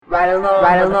Right along,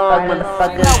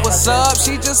 motherfucker. Know what's up?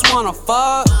 She just wanna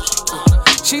fuck.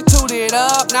 She toot it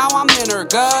up, now I'm in her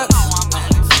gut.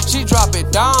 She drop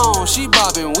it down, she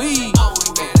bobbing weed.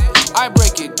 I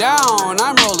break it down,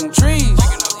 I'm rolling trees.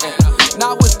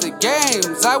 Not with the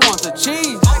games, I want the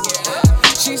cheese.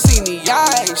 She seen the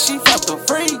eye, she felt the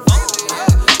freeze.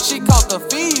 She caught the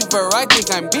fever, I think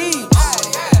I'm B.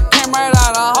 Came right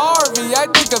out of Harvey, I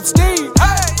think I'm Steve.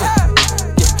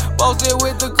 Yeah, posted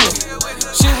with the clip.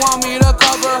 She want me to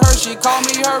cover her, she call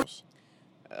me her.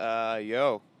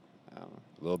 Yo. A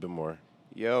little bit more.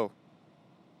 Yo.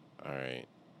 All right.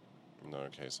 No,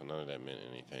 okay, so none of that meant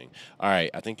anything. All right,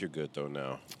 I think you're good, though,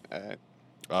 now.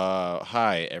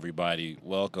 Hi, everybody.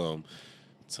 Welcome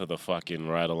to the fucking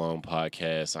Ride Along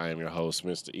podcast. I am your host,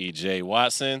 Mr. E.J.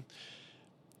 Watson.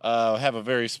 I have a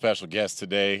very special guest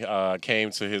today.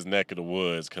 Came to his neck of the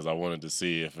woods because I wanted to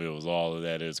see if it was all of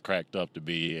that it's cracked up to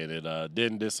be, and it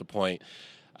didn't disappoint.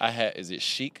 Is it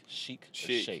Chic? Chic?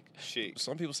 Shake.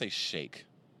 Some people say Shake.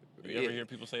 You ever hear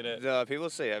people say that? No, people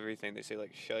say everything. They say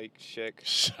like shike, shick.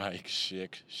 Shike,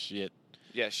 Chic, shit.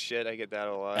 Yeah, shit. I get that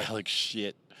a lot. Alex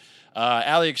Shit.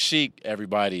 Alex Chic,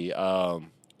 everybody.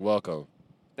 Welcome.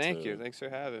 Thank you. Thanks for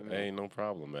having me. Hey, no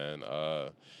problem, man.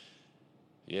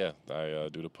 Yeah, I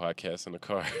do the podcast in the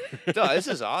car. No, this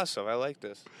is awesome. I like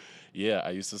this. Yeah, I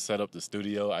used to set up the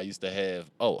studio. I used to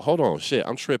have... Oh, hold on. Shit,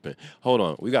 I'm tripping. Hold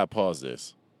on. We got to pause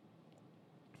this.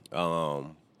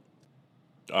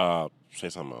 Say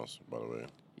something else, by the way.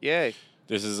 Yay.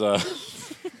 This is,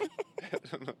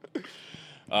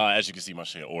 as you can see, my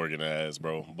shit organized,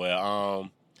 bro. But,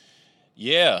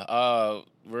 yeah,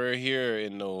 we're here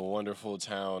in the wonderful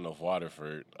town of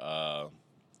Waterford.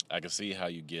 I can see how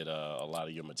you get a lot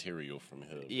of your material from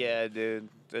here. Yeah, dude.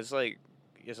 It's like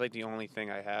the only thing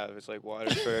I have. It's like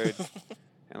Waterford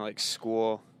and like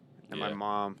school and my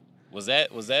mom. Was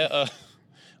that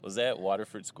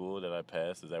Waterford School that I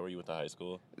passed? Is that where you went to high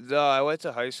school? No, I went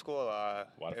to high school.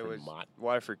 Waterford it was Mott?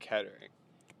 Waterford Kettering.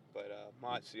 But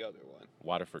Mott's the other one.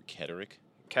 Waterford Kettering?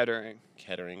 Kettering.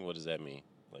 Kettering, what does that mean?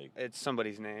 Like It's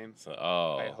somebody's name.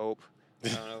 I hope. I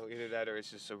don't know, either that or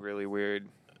it's just a really weird...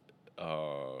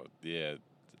 yeah,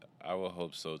 I would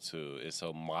hope so too.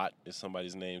 So Mott is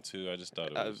somebody's name too. I just thought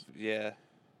it was. Yeah,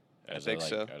 I think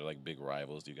so. Are they like big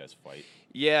rivals? Do you guys fight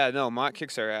Yeah, no, Mott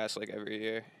kicks our ass like every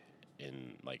year.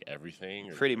 in like everything?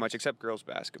 Or Pretty much, except girls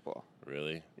basketball.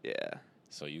 Really? Yeah.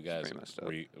 So you guys, pretty messed up.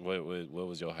 what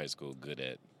was your high school good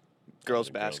at?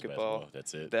 Girls basketball.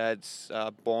 That's it. That's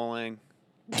bowling.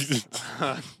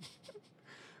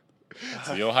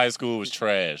 So your high school was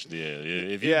trash. Yeah.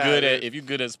 If you're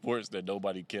good at sports that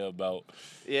nobody care about.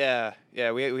 Yeah.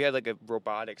 We had like a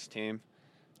robotics team.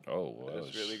 Oh, wow. It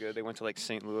was really good. They went to like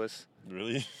St. Louis.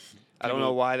 Really? I don't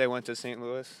know why they went to St.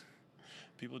 Louis.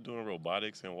 People doing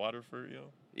robotics in Waterford, yo.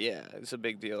 Yeah, it's a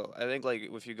big deal. I think like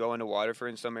if you go into Waterford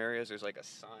in some areas, there's like a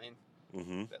sign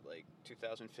that like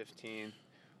 2015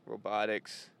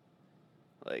 robotics,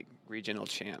 like regional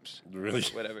champs. Really?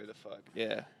 Whatever the fuck.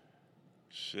 Yeah.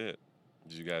 Shit.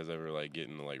 Did you guys ever like get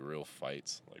into like real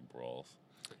fights, like brawls?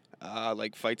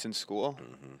 Like fights in school.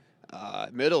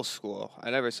 Mm-hmm. Middle school. I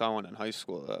never saw one in high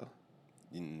school though.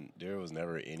 There was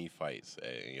never any fights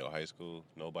in your high school.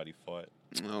 Nobody fought.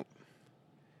 Nope.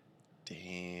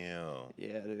 Damn.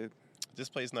 Yeah, dude. This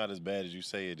place not as bad as you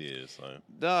say it is, son.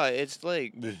 No, it's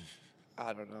like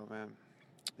I don't know, man.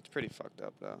 It's pretty fucked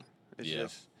up though. It's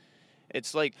just.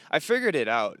 It's like I figured it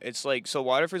out. It's like so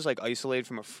Waterford's like isolated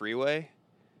from a freeway.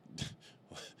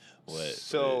 What?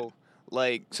 So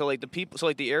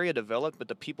the area developed, but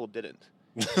the people didn't.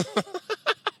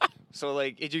 So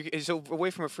like it's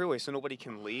away from a freeway, so nobody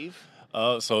can leave.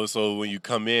 Oh, so when you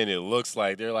come in, it looks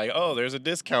like they're like, oh, there's a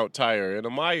discount tire and a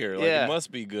Meijer. Like it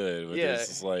must be good. But Yeah.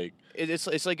 it's like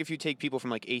It's like if you take people from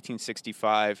like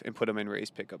 1865 and put them in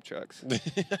raised pickup trucks.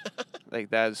 Like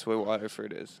that's what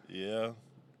Waterford is. Yeah.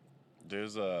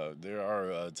 There are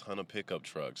a ton of pickup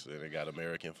trucks and they got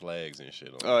American flags and shit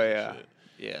on them. Oh and yeah. shit.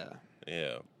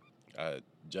 Yeah.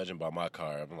 Judging by my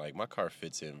car, I'm like, my car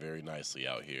fits in very nicely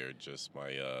out here. Just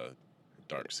my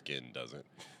dark skin doesn't.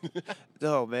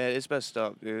 Oh man, it's messed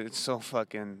up, dude. It's so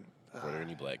fucking. Were there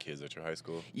any black kids at your high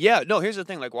school? Yeah, no. Here's the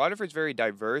thing: like Waterford's very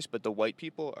diverse, but the white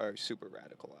people are super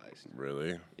radicalized.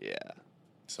 Really? Yeah.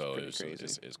 So Pretty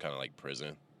crazy. it's kind of like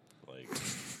prison. Like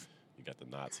you got the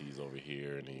Nazis over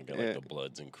here, and then you got like the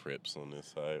Bloods and Crips on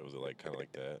this side. Was it like kind of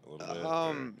like that a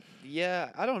little bit? Yeah.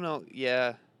 I don't know.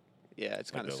 Yeah. Yeah,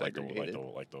 it's kind of segregated.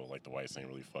 Like the whites ain't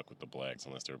really fuck with the blacks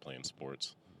unless they're playing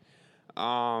sports.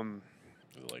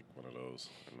 Is it like one of those?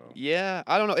 Yeah,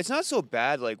 I don't know. It's not so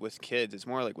bad like with kids. It's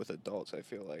more like with adults. I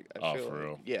feel like. For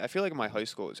real? Yeah, I feel like my high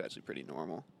school was actually pretty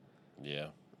normal. Yeah.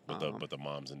 But the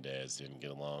moms and dads didn't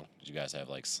get along. Did you guys have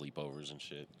like sleepovers and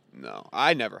shit? No,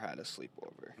 I never had a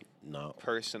sleepover No.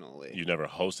 personally. You never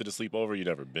hosted a sleepover? You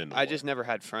never been to I one? just never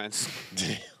had friends.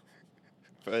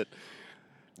 But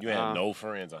You had no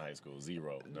friends in high school?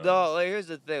 Zero? None? no, like here's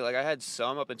the thing. Like I had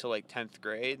some up until like 10th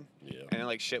grade, Yeah. and then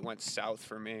like shit went south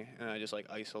for me, and I just like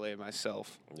isolated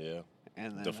myself. Yeah.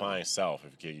 And then Define self.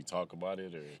 Can you talk about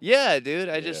it? Or? Yeah, dude.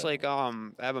 I just Yeah. like I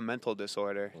have a mental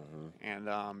disorder, Mhm.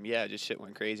 and yeah, just shit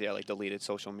went crazy. I like deleted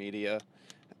social media,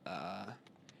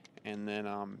 and then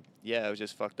yeah, it was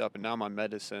just fucked up. And now I'm on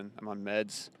medicine. I'm on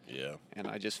meds, Yeah. and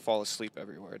I just fall asleep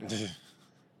everywhere. Dude.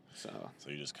 So So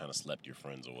you just kind of slept your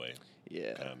friends away.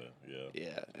 yeah, Kind of. Yeah.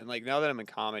 yeah. And like now that I'm in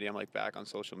comedy, I'm like back on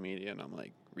social media, and I'm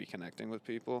like reconnecting with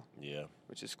people, Yeah.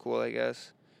 which is cool, I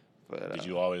guess. But Did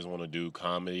you always want to do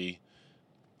comedy?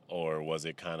 Or was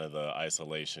it kind of the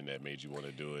isolation that made you want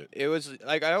to do it? It was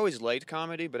like I always liked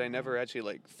comedy, but I never actually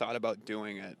like thought about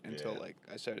doing it until Yeah. like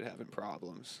I started having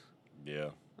problems. Yeah.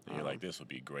 And you're like, this would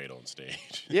be great on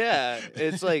stage. Yeah,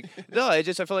 it's like no, I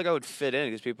feel like I would fit in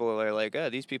because people are like, oh,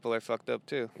 these people are fucked up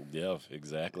too. Yeah,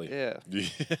 exactly. Yeah,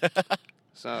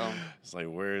 so It's like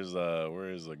where's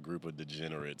a group of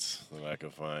degenerates that I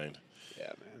could find?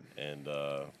 yeah, man.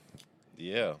 And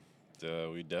yeah,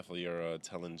 we definitely are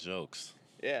telling jokes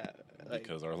Yeah, like,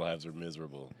 because our lives are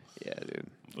miserable. yeah, dude.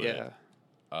 But,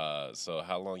 Yeah. So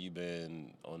how long you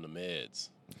been on the meds?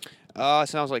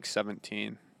 Sounds like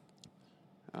 17.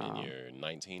 And you're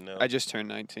 19 now. I just turned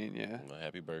 19. Yeah. Well,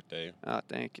 happy birthday. Oh,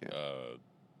 thank you.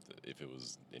 If it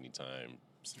was any time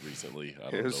recently, I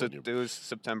It don't was know. when you're- it was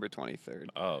September 23rd.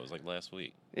 Oh, it was like last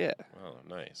week. Yeah. Oh,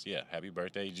 nice. Yeah, happy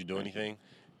birthday. Did you do anything?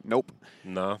 Nope.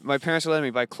 No. My parents are letting me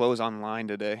buy clothes online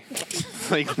today.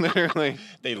 Like literally.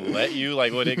 They let you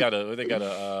like what they got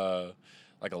a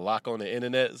like a lock on the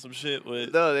internet, some shit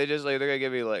with. No, they just like they're gonna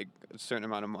give me like a certain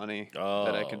amount of money Oh,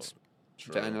 that I can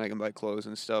true. spend, and I can buy clothes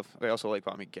and stuff. They also like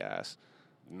bought me gas.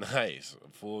 Nice, a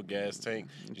full gas tank.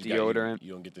 Deodorant.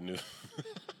 You don't get the new.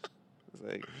 It's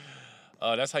like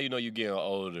That's how you know you're getting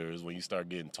older is when you start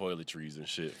getting toiletries and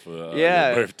shit for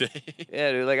Yeah. your birthday.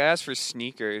 yeah, dude. Like I asked for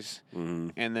sneakers, Mm-hmm.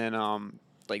 and then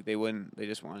like they wouldn't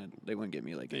give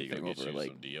me like There you go, anything get over you like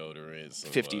some deodorant.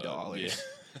 Some, $50.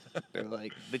 yeah. they're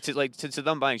like to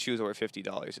them buying shoes over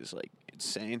 $50 is like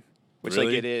insane, which Really?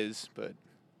 like it is, but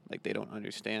like they don't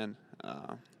understand.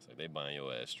 It's like they buying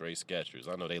your ass straight Skechers.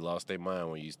 I know they lost their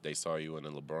mind when they saw you in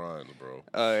the LeBron, bro.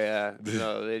 Oh yeah,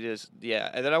 no, they just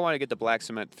and then I want to get the black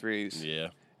cement 3s, Yeah.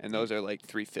 and those are like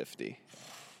 $350,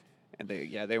 and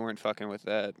they weren't fucking with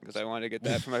that because I wanted to get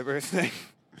that for my birthday.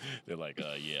 They're like,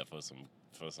 yeah, for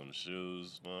some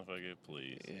shoes, motherfucker,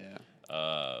 please.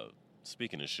 Yeah.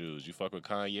 Speaking of shoes, you fuck with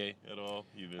Kanye at all?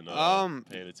 You been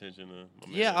paying attention to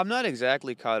my Yeah, man? I'm not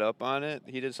exactly caught up on it.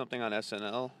 He did something on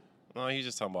SNL. No, he's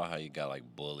just talking about how he got like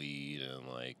bullied and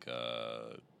like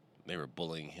they were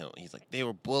bullying him. He's like, they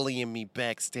were bullying me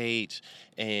backstage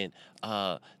and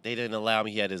they didn't allow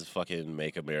me. He had his fucking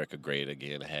Make America Great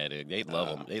Again hat. They love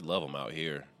him. They love him out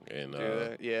here. And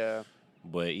Yeah.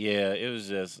 but yeah, it was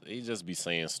just he just be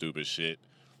saying stupid shit.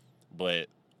 But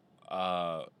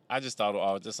I just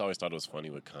always thought it was funny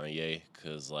with Kanye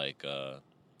because like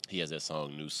he has that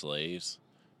song New Slaves.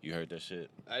 You heard that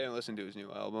shit? I didn't listen to his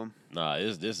new album. Nah,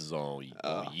 this is on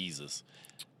Yeezus.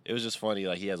 It was just funny.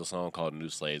 Like he has a song called New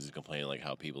Slaves. He's complaining like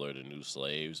how people are the new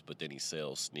slaves, but then he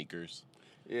sells sneakers.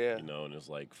 Yeah. You know, and it's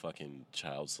like fucking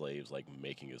child slaves like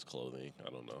making his clothing. I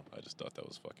don't know. I just thought that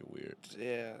was fucking weird.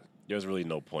 Yeah. There's really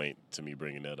no point to me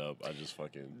bringing that up. I just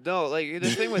fucking No, like the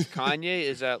thing with Kanye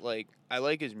is that like I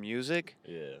like his music,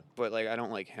 yeah. but like I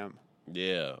don't like him.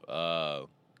 Yeah.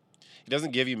 He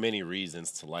doesn't give you many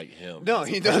reasons to like him. No, as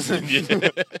a he person.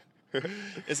 doesn't. Yeah.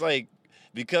 It's like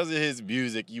because of his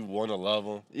music, you want to love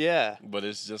him. Yeah. But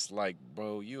it's just like,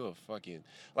 bro, you a fucking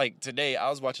like today. I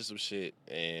was watching some shit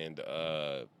and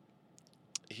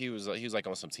he was like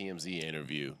on some TMZ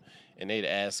interview, and they'd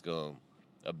ask him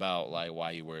about like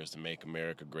why he wears the Make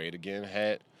America Great Again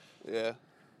hat. Yeah.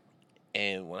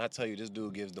 And when I tell you this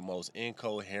dude gives the most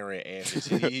incoherent answers,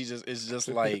 he's just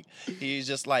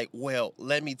like, well,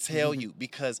 let me tell you,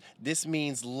 because this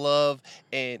means love.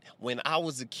 And when I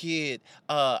was a kid,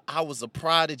 I was a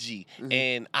prodigy,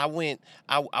 and I went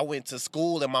to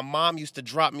school, and my mom used to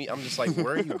drop me. I'm just like,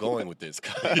 where are you going with this,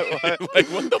 guy? Like,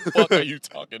 what the fuck are you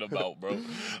talking about, bro?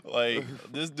 Like,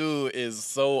 this dude is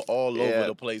so all over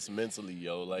the place mentally,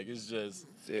 yo. Like, it's just.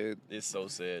 Dude. It's so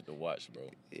sad to watch, bro.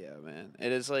 Yeah, man.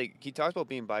 And it's like he talks about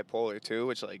being bipolar too,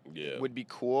 which like would be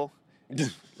cool.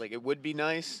 Like it would be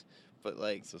nice, but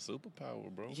like It's a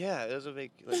superpower, bro. yeah, it doesn't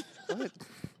make like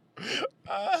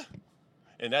what?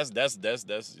 And that's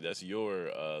your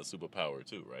superpower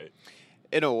too, right?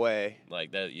 In a way.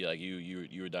 Like that, you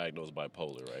were diagnosed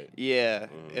bipolar, right? Yeah,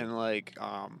 and like,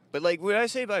 but like when I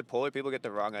say bipolar, people get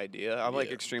the wrong idea. I'm like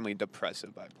Yeah. extremely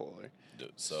depressive bipolar.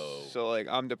 So like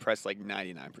I'm depressed like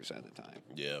 99% of the time.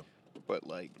 yeah, But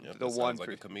like yep, the that one, sounds like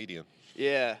a comedian.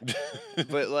 yeah.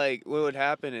 But like what would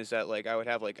happen is that like I would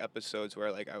have like episodes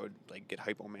where like I would like get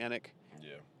hypomanic,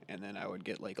 Yeah, and then I would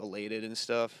get like elated and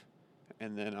stuff,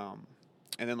 and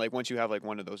then like once you have like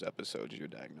one of those episodes, you're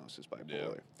diagnosed as bipolar, Yeah.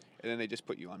 and then they just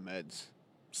put you on meds.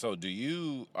 So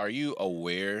are you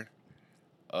aware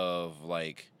of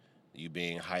like you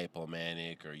being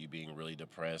hypomanic or you being really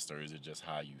depressed, or is it just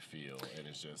how you feel and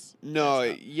it's just No,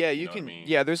 it's not- yeah, you know what I can. mean?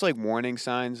 Yeah, there's like warning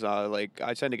signs. Like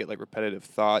I tend to get like repetitive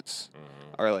thoughts,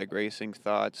 Mhm. or like racing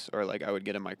thoughts, or like I would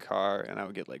get in my car and I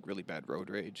would get like really bad road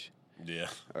rage, Yeah,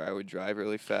 or I would drive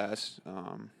really fast.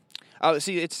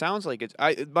 See, it sounds like it's.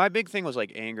 My big thing was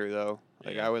like anger though.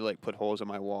 Like Yeah. I would like put holes in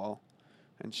my wall,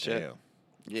 and shit. damn.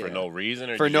 Yeah. For no reason,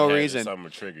 or For you no had reason.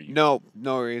 something to trigger you. No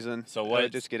reason. So I what-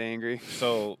 would just get angry.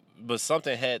 So, but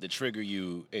something had to trigger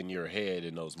you in your head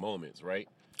in those moments, right?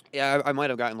 Yeah, I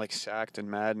might have gotten like sacked in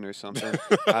Madden or something.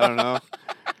 I don't know.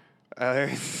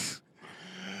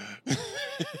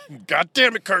 God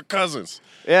damn it, Kirk Cousins.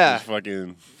 Yeah, Just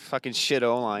fucking. fucking shit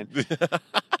O-line.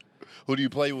 Who do you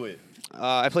play with?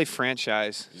 I play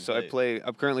franchise, You so play-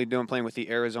 I'm currently playing with the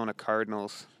Arizona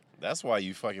Cardinals. That's why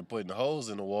you fucking putting holes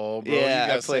in the wall, bro. Yeah,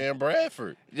 you I got play- Sam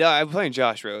Bradford. Yeah, I'm playing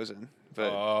Josh Rosen,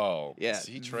 but Oh, yeah.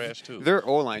 he trash too. their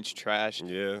O-line's trash.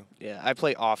 Yeah, Yeah, I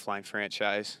play offline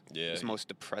franchise. yeah. It's the most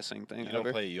depressing thing You don't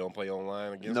ever. play. You don't play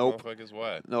online against Nope. motherfuckers.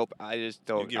 Why? Nope, I just You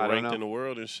don't. get I don't ranked know. in the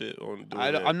world and shit on doing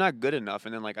that. I'm not good enough,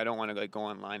 and then like I don't want to like go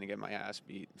online and get my ass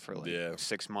beat for like Yeah.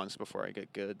 6 months before I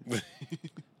get good.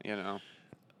 You know.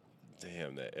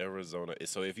 Damn, that Arizona.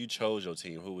 So if you chose your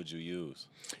team, who would you use?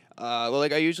 Well,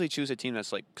 like I usually choose a team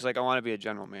that's like, cause like I want to be a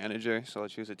general manager, so I'll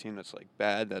choose a team that's like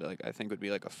bad that like I think would be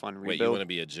like a fun rebuild. Wait, you want to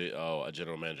be a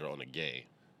general manager on a game?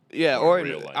 Yeah, or or in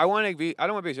real life? I want to be. I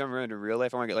don't want to be a general manager in real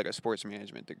life. I want to get like a sports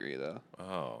management degree though.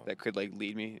 Oh. That could like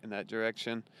lead me in that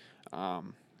direction.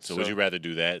 So would you rather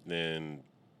do that than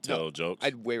tell No, jokes?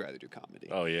 I'd way rather do comedy.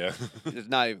 Oh yeah. It's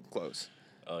not even close.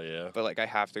 Oh yeah. But like I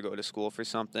have to go to school for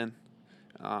something.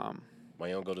 Why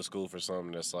you don't go to school for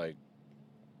something that's like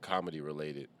comedy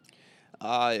related?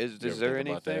 Is You ever there think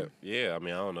about anything? that? Yeah, I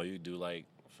mean I don't know. You do like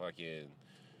fucking.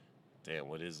 Damn,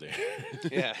 what is there?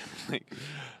 Yeah. Like,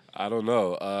 I don't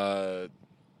know.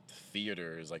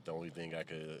 Theater is like the only thing I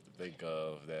could think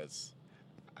of that's.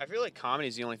 I feel like comedy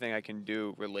is the only thing I can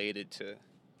do related to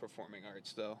performing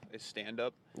arts though. Is stand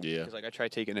up. Yeah. Because like I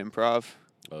tried taking improv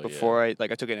Oh, before I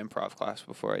took an improv class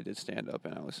before I did stand up,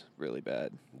 and I was really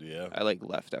bad. Yeah. I like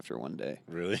left after one day.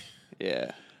 Really?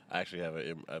 Yeah. I actually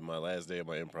have my last day of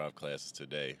my improv class is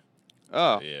today.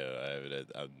 Oh. Yeah,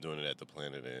 I'm doing it at the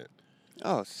Planet Ant.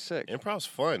 Oh, sick. Improv's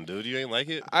fun, dude. You ain't like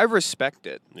it? I respect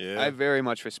it. Yeah. I very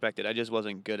much respect it. I just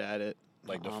wasn't good at it.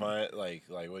 Like define like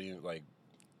what do you like?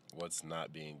 What's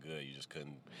not being good? You just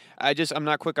couldn't. I'm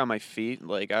not quick on my feet.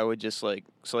 Like I would just like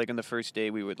in the first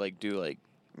day we would like do like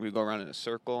we'd go around in a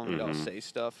circle and we'd all Mhm. say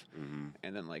stuff, Mm-hmm.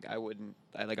 and then like I wouldn't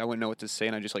know what to say,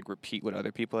 and I just like repeat what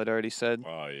other people had already said,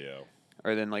 Oh yeah.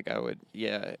 or then like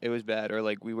it was bad, or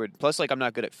like we would plus like I'm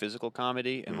not good at physical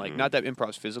comedy, and like Mhm. not that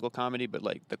improv's physical comedy, but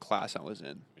like the class I was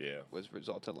in Yeah. was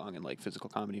resulted along in like physical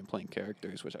comedy and playing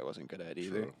characters, which I wasn't good at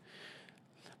either. True.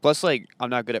 Plus like I'm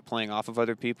not good at playing off of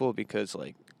other people because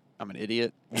like I'm an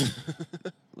idiot.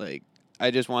 Like I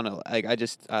just want to like I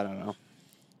don't know.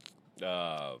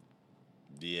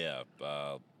 Yeah.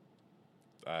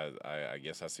 I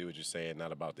guess I see what you're saying.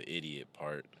 Not about the idiot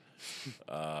part.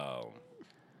 But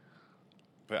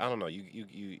I don't know.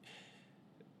 You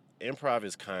improv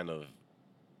is kind of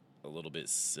a little bit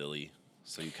silly,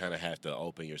 so you kind of have to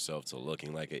open yourself to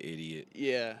looking like an idiot,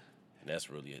 Yeah. and that's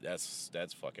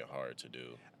fucking hard to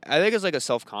do. I think it's like a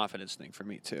self-confidence thing for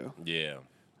me too. Yeah.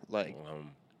 Like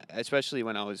especially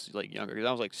when I was like younger, because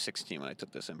I was like 16 when I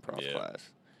took this improv Yeah. class.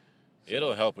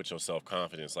 It'll help with your self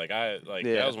confidence. Like Yeah.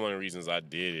 that was one of the reasons I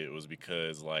did it was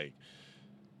because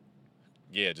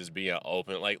just being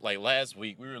open. Like last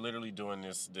week we were literally doing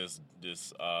this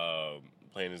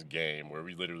playing this game where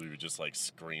we literally were just like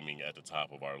screaming at the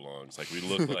top of our lungs. Like we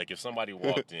looked like if somebody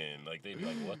walked in, like they'd be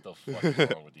like, "What the fuck is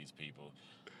wrong with these people?"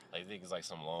 Like, I think it's like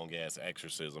some long ass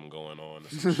exorcism going on or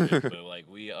some shit. But like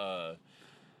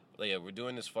we're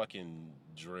doing this fucking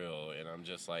drill, and I'm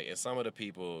just like, and some of the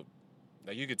people.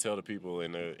 Like you could tell the people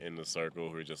in the circle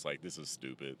who are just like, this is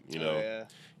stupid, you know. Oh, yeah.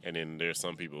 And then there's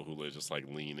some people who just like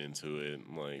lean into it,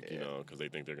 like you Yeah. know, because they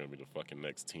think they're gonna be the fucking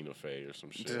next Tina Fey or some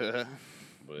shit. Duh.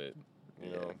 But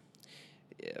You know.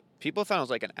 Yeah, people thought I was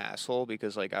like an asshole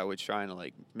because like I was trying to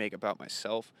like make about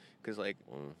myself because like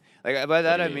by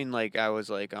that do I you mean? mean like I was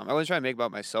like I wasn't trying to make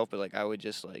about myself, but like I would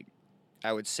just like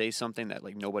I would say something that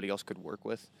like nobody else could work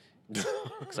with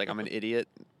because like I'm an idiot,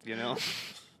 you know.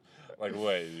 Like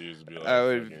what? You just be like, I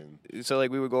would fucking- so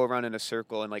like we would go around in a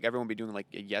circle and like everyone would be doing like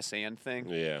a yes and thing.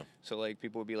 yeah. So like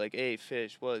people would be like, "A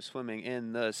fish was swimming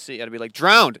in the sea." I'd be like,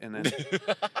 "Drowned," and then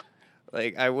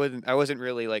like I wasn't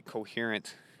really like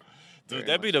coherent. Dude, very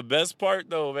that'd be much. the best part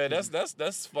though, man.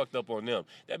 That's fucked up on them.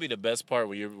 That'd be the best part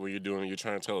when you're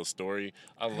trying to tell a story.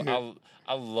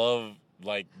 I love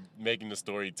like making the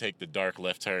story take the dark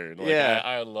left turn. Like, Yeah.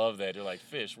 I love that. You're like,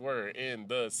 fish were in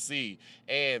the sea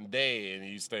and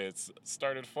you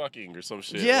started fucking or some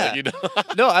shit. Yeah. Like, you know?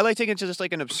 No, I like taking it to just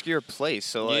like an obscure place.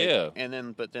 So like, Yeah.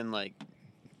 but then like,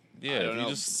 Yeah, don't if you know.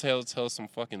 just tell some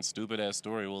fucking stupid ass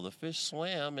story. Well, the fish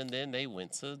swam and then they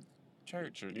went to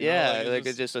church or you yeah, know, like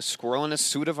it's just a squirrel in a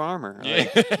suit of armor. yeah.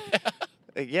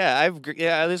 Like,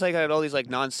 at least like I had all these like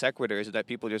non sequiturs that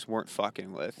people just weren't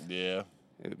fucking with. Yeah.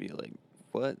 It would be like,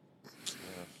 what?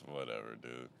 Whatever,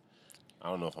 dude. I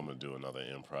don't know if I'm gonna do another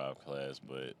improv class,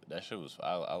 but that shit was.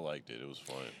 I liked it. It was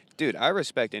fun. Dude, I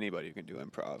respect anybody who can do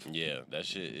improv. Yeah, that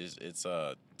shit is. It's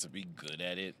to be good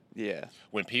at it. Yeah.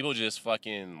 When people just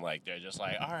fucking like they're just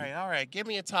like, all right, give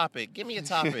me a topic, and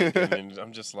then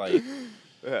I'm just like,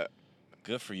 Yeah.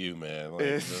 good for you, man. Like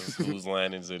those whose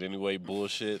line is it anyway?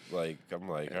 Bullshit. Like I'm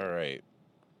like, all right.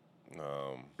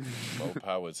 More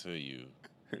power to you.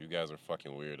 You guys are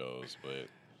fucking weirdos, but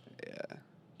Yeah.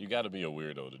 you got to be a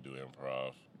weirdo to do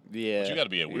improv. Yeah. But you got to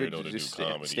be a You weirdo to do just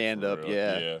comedy. Stand for up, real.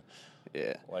 yeah.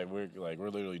 Yeah. Like we're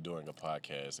literally doing a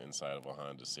podcast inside of a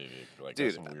Honda Civic. Like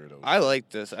Dude, that's some weirdo. I like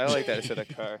this. I like that instead of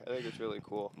car. I think it's really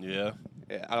cool. Yeah.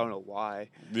 Yeah. I don't know why.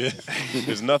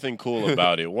 There's nothing cool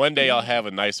about it. One day I'll have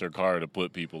a nicer car to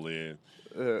put people in.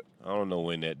 I don't know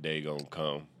when that day gonna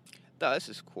come. No, this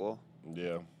is cool.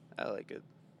 Yeah. I like it.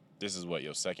 This is what,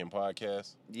 your second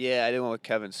podcast? Yeah, I did one with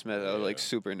Kevin Smith. I was like Yeah.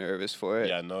 super nervous for it.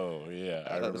 Yeah, I know. Yeah. I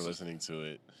that remember was- listening to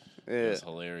it. Yeah. It was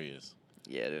hilarious.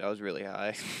 Yeah, dude, I was really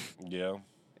high. Yeah.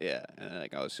 Yeah, and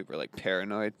like I was super like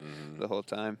paranoid the whole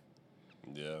time.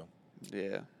 Yeah.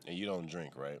 Yeah. And you don't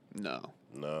drink, right? No.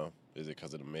 No. Is it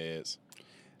because of the meds?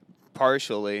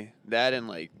 Partially that and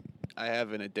like I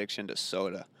have an addiction to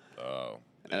soda, Oh.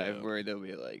 and yeah. I'm worried they'll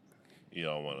be like, You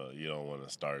don't wanna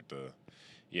start the.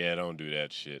 Yeah, don't do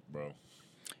that shit, bro.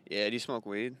 "Yeah, do you smoke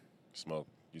weed?" Smoke.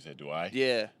 You said, do I?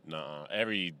 Yeah. Nah.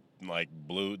 Every like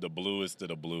the bluest of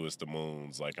the bluest of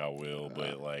moons, like I will,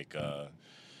 but like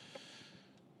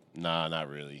nah, not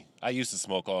really. I used to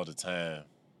smoke all the time,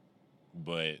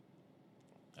 but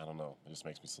I don't know. It just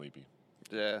makes me sleepy.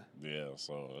 Yeah. Yeah,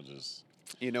 so I just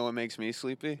You know what makes me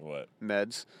sleepy? what?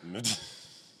 Meds.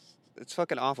 It's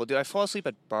fucking awful, dude. I fall asleep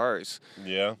at bars.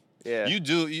 Yeah. Yeah. You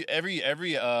do every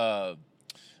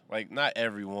like not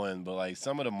everyone, but like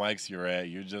some of the mics you're at,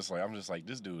 you're just like I'm just like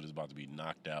this dude is about to be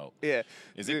knocked out. Yeah.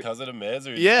 Is it Dude. because of the meds or is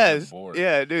it 'cause Yes. you're bored?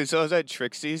 Yeah, dude. So I was at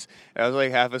Trixie's. And I was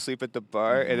like half asleep at the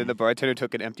bar, and Mm-hmm. then the bartender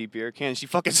took an empty beer can. She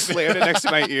fucking slammed it next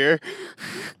to my ear.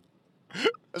 I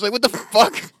was like, "What the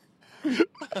fuck?"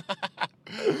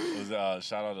 It was,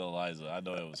 shout out to Eliza. I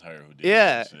know it was her who did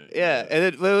Yeah, that shit. yeah. And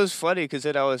it was funny because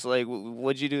then I was like,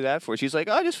 "What'd you do that for?" She's like,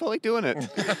 "Oh, I just felt like doing it."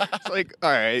 It's like, all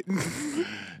right.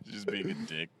 Just being a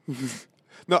dick.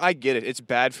 No, I get it. It's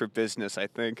bad for business, I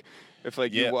think. If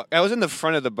like Yeah. you walk, I was in the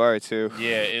front of the bar too.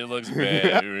 Yeah, it looks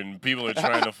bad. And people are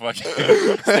trying to fucking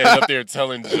stand up there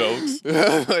telling jokes.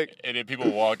 Like, And then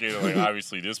people walk in and like,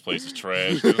 obviously this place is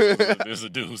trash. There's a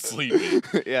dude sleeping.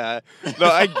 yeah. No,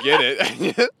 I get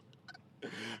it.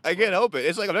 I can't help it.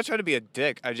 It's like I'm not trying to be a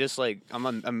dick. I just like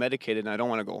I'm medicated and I don't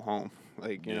want to go home.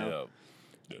 Like you know.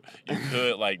 Yeah. You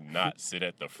could like not sit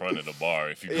at the front of the bar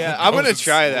if you. Yeah, go I'm gonna to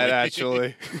try that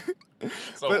sleep. actually.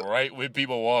 So But- right when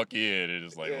people walk in,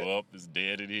 it's like, Yeah. well, it's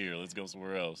dead in here. Let's go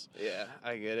somewhere else. Yeah,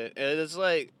 I get it. And it's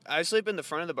like I sleep in the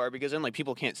front of the bar because then like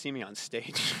people can't see me on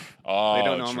stage. Oh, They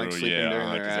don't know I'm, true. like, sleeping yeah, during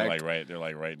their 'cause act. they're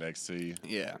like right next to you.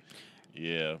 Yeah.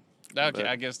 Yeah. Okay, But-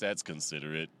 I guess that's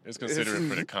considerate. It's considerate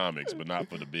for the comics, but not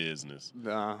for the business.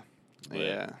 Nah. But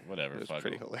Yeah. whatever. It was Fuck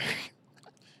pretty 'em. hilarious.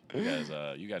 You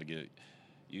guys, you gotta get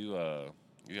you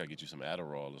gotta get you some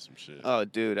Adderall or some shit. Oh,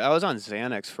 dude, I was on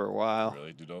Xanax for a while.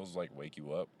 Really? Do those like wake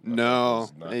you up? No,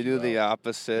 Those knock they you do the out?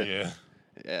 opposite. Yeah.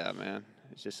 Yeah, man.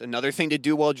 It's just another thing to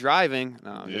do while driving.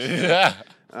 No, I'm just, Yeah.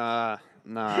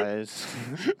 nah, it's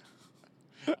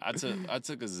I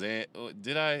took a Xan.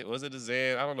 Did I? Was it a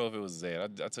Xan? I don't know if it was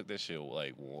Xan. I took that shit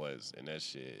like once, and that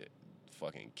shit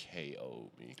fucking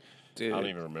KO'd me. Dude. I don't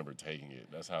even remember taking it.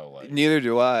 That's how like. Neither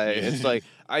do I. It's like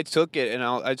I took it and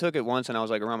I took it once and I was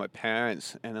like around my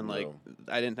parents and then like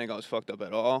I didn't think I was fucked up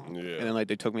at all. Yeah. And then like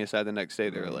they took me aside the next day.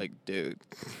 They were like, dude.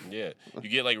 Yeah, you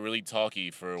get like really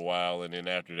talky for a while, and then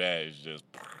after that, it's just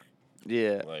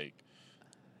Yeah. like.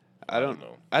 I don't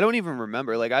know. I don't even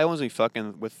remember. Like I was only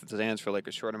fucking with Xans for like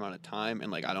a short amount of time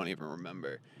and like I don't even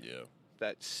remember. Yeah.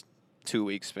 That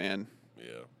 2-week span.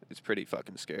 Yeah. It's pretty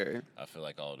fucking scary. I feel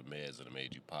like all the meds that have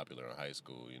made you popular in high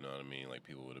school, you know what I mean? Like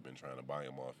people would have been trying to buy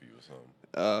them off you or something.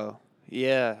 Oh.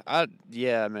 Yeah.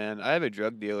 Yeah, man. I have a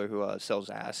drug dealer who sells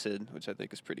acid, which I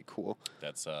think is pretty cool.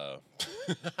 That's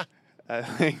I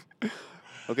think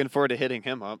looking forward to hitting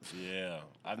him up. yeah.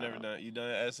 I've never done. You done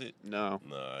acid? No.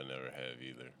 No, I never have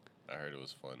either. I heard it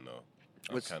was fun though.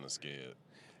 I'm What's- kind of scared.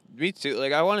 Me too.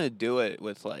 Like I want to do it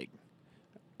with like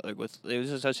with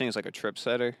there's such thing as like a trip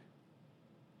setter.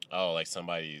 Oh, like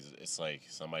it's like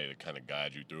somebody to kind of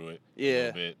guide you through it. A Yeah.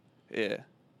 little bit. Yeah.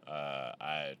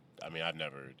 I mean, I've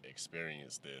never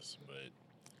experienced this, but,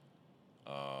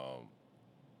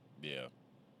 yeah.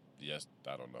 Yes,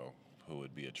 I don't know who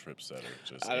would be a trip setter.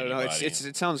 Just I don't know. anybody.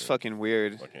 It sounds fucking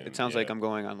weird. Fucking- It sounds like yeah. I'm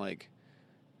going on like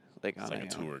It's on like a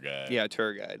tour guide. Yeah,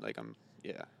 tour guide. Like I'm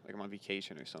on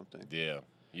vacation or something. Yeah.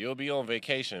 You'll be on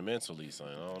vacation mentally, son.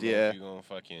 I don't know Yeah. if you're gonna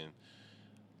fucking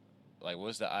like.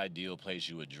 What's the ideal place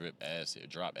you would drop acid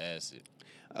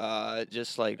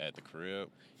Just like at the crib?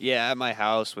 at my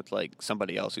house with like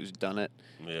somebody else who's done it.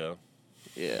 Yeah.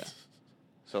 Yeah.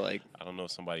 So like I don't know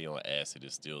if somebody on acid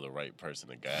is still the right person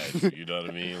to guide you. You know what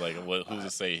I mean? Like, who's to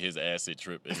say his acid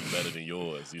trip is better than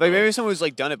yours? You like know? maybe someone who's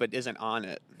like done it but isn't on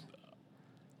it.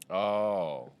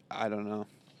 Oh. I don't know.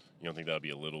 You don't think that would be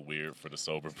a little weird for the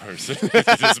sober person to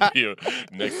just be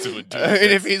next to a dude? I mean,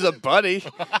 if he's a buddy.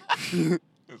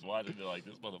 Just watching it like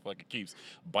this motherfucker keeps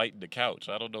biting the couch.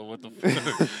 I don't know what the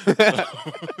fuck.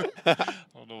 I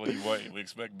don't know what he would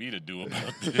expect me to do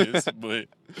about this, but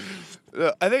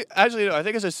I think actually no, I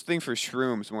think it's a thing for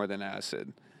shrooms more than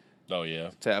acid oh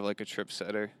yeah, to have like a trip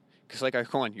setter. Cause like I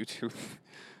go on YouTube.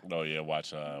 oh yeah.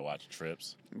 Watch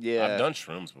trips. Yeah. I've done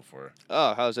shrooms before.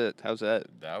 Oh, how's it? How's that?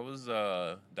 That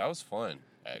was fun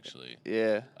actually.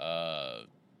 Yeah.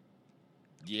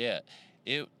 Yeah,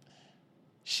 it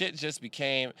shit just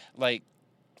became like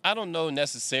I don't know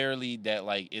necessarily that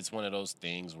like it's one of those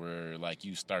things where like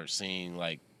you start seeing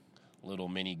like little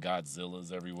mini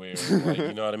Godzillas everywhere, like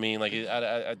you know what I mean? Like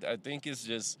I think it's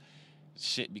just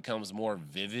shit becomes more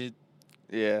vivid,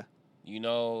 Yeah. you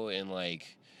know, and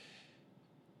like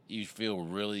you feel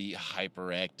really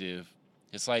hyperactive.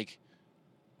 It's like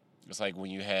when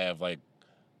you have like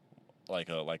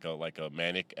a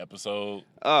manic episode.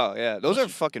 Oh yeah, those are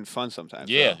fucking fun sometimes.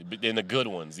 Yeah, though. but then the good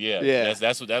ones. Yeah, Yeah.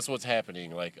 That's what's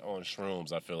happening. Like on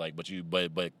shrooms, I feel like,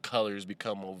 but colors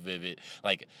become more vivid,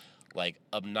 like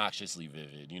obnoxiously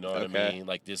vivid. You know what I Okay. mean?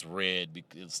 Like this red,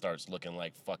 it starts looking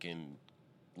like fucking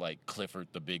like Clifford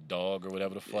the Big Dog or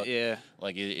whatever the fuck. Yeah.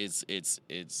 Like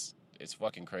it's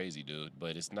fucking crazy, dude.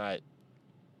 But it's not.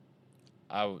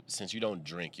 Since you don't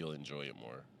drink, you'll enjoy it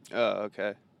more. Oh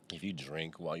okay. If you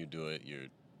drink while you do it,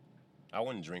 I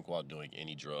wouldn't drink while doing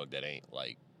any drug that ain't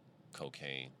like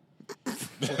cocaine.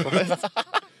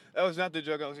 That was not the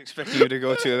joke I was expecting you to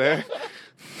go to there.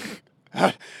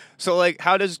 So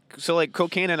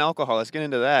cocaine and alcohol, let's get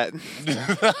into that.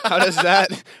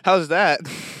 How's that?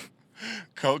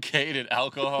 Cocaine and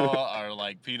alcohol are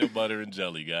like peanut butter and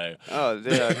jelly, guy. Oh,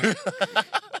 yeah.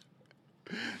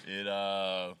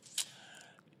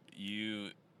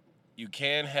 You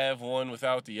can have one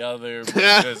without the other, but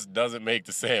it just doesn't make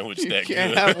the sandwich You that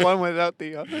can't good. have one without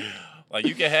the other. Like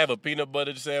you can have a peanut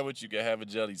butter sandwich, you can have a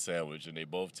jelly sandwich, and they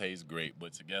both taste great,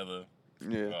 but together,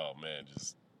 Yeah. oh man,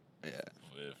 just Yeah.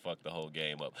 it fucked the whole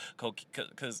game up.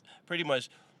 Because pretty much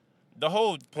the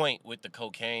whole point with the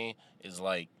cocaine is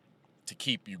like to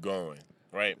keep you going,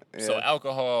 right? So Yeah.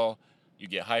 alcohol, you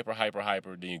get hyper,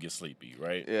 then you get sleepy,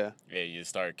 right? Yeah. Yeah, you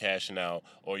start cashing out,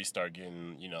 or you start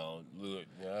getting, look,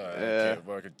 I Yeah. can't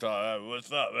fucking talk.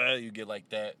 What's up, man? You get like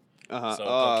that. Uh-huh. So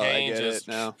Oh, I cocaine get just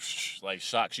it now. like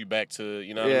shocks you back to,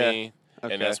 you know what Yeah. I mean?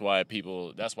 Okay. And that's why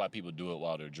people do it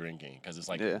while they're drinking, because it's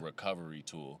like Yeah. a recovery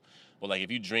tool. But like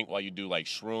if you drink while you do like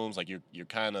shrooms, like you're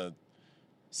kind of,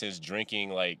 since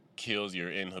drinking like kills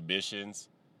your inhibitions,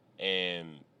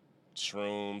 and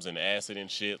shrooms and acid and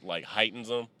shit like heightens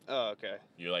them, Oh, okay.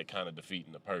 you're like kind of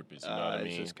defeating the purpose. You know what I It's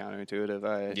mean? just counterintuitive.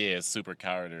 All right. Yeah, it's super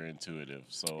counterintuitive.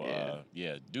 So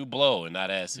Yeah. do blow and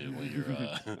not acid when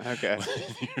you're Okay. when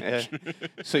Yeah. you're-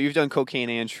 So you've done cocaine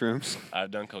and shrooms. I've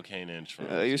done cocaine and shrooms.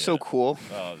 You're yeah. so cool.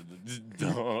 Oh,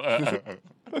 don't.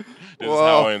 This is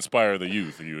how I inspire the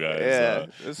youth, you guys. Yeah,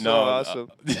 it's so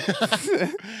awesome.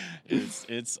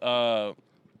 It's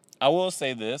I will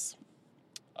say this.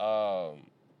 The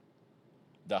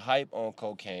hype on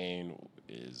cocaine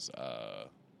is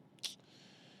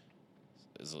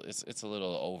it's a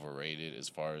little overrated as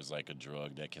far as like a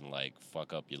drug that can like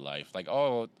fuck up your life. Like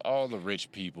all the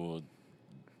rich people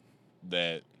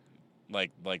that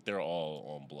like they're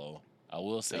all on blow. I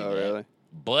will say that. Really?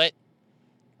 But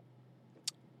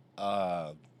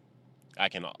I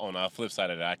can, on the flip side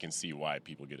of that, I can see why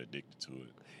people get addicted to it.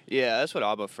 Yeah, that's what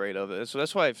I'm afraid of. So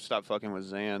that's why I've stopped fucking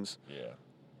with Xans. Yeah.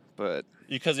 But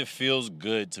Because it feels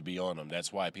good to be on them.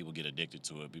 That's why people get addicted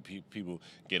to it. People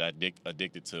get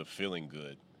addicted to feeling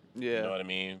good. yeah, You know what I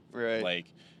mean? right. Like,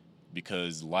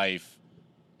 because life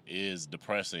is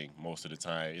depressing most of the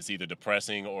time. It's either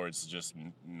depressing or it's just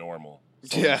normal.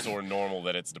 So Yeah. It's sort of normal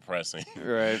that it's depressing.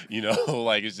 Right. You know,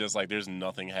 like it's just like there's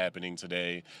nothing happening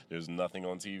today. There's nothing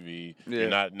on TV. Yeah. You're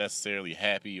not necessarily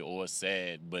happy or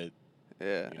sad, but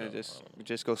Yeah, You know,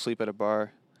 just go sleep at a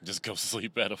bar. just go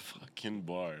sleep at a fucking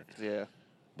bar. Yeah.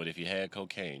 But if you had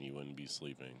cocaine, you wouldn't be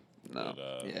sleeping. No.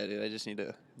 But, Yeah, dude. I just need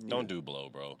to. Don't do blow,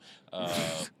 bro.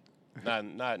 Not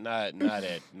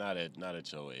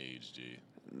at your age, G.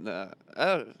 Nah.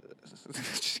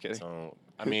 Just kidding. So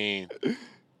I mean,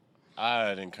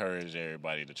 I'd encourage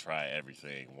everybody to try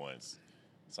everything once.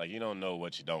 It's like you don't know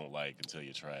what you don't like until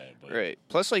you try it. But Right.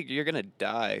 Plus, like, you're gonna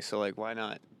die, so like, why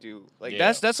not do like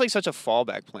Yeah. that's like such a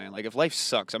fallback plan. Like, if life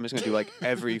sucks, I'm just gonna do like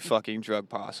every fucking drug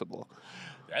possible.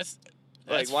 that's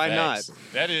Like, why facts.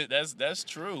 not? That's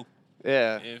true.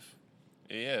 Yeah.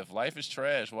 If life is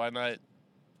trash, why not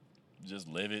just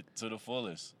live it to the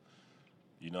fullest?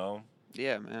 You know?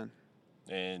 Yeah, man.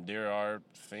 And there are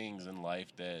things in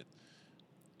life that,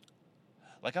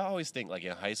 like, I always think, like,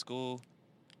 in high school,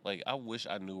 like, I wish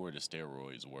I knew where the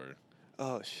steroids were.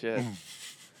 Oh shit.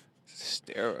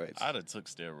 Steroids. I'd have took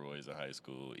steroids in high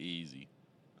school, easy.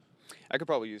 I could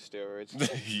probably use steroids.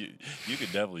 you could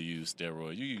definitely use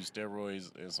steroids. You use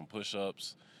steroids and some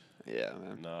push-ups. Yeah,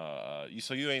 man. Nah,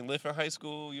 so you ain't lift in high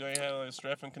school? You ain't had like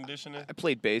strength and conditioning? I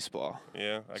played baseball.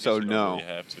 Yeah, I guess So, you don't no. really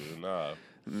have to. Nah,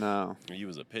 No. you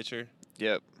was a pitcher.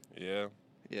 Yep. Yeah.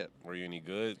 Yep. Were you any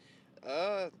good?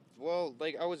 Well,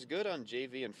 like I was good on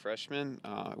JV and freshman.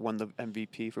 Won the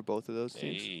MVP for both of those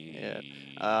teams. Hey.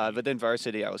 Yeah. But then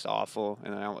varsity, I was awful,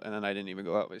 and then I didn't even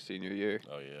go out my senior year.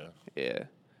 Oh yeah. Yeah.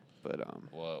 But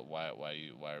Well, why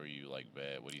were you like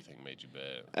bad? What do you think made you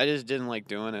bad? I just didn't like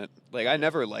doing it. Like I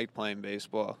never liked playing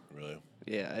baseball. Really?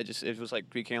 Yeah. It was like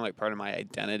became like part of my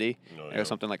identity. No, It was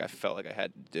something like I felt like I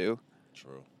had to do.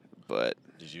 True. But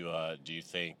Did you do you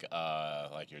think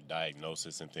like your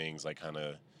diagnosis and things like kind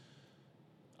of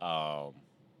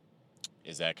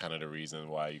is that kind of the reason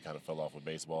why you kind of fell off with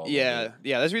baseball? a little yeah,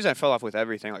 bit? that's the reason I fell off with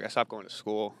everything. Like I stopped going to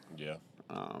school. Yeah.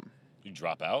 You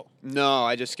drop out? No,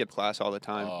 I just skipped class all the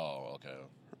time. Oh,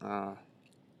 okay.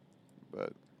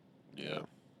 But Yeah.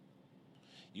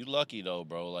 You lucky though,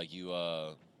 bro. Like you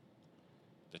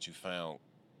that you found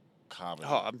comedy.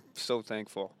 oh, I'm so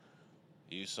thankful.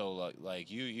 You so like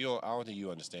you don't, I don't think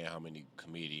you understand how many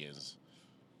comedians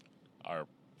are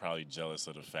probably jealous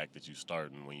of the fact that you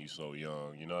starting when you so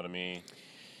young. You know what I mean?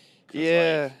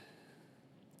 Yeah.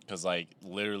 Cause like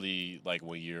literally like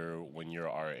when you're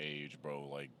our age, bro,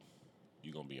 like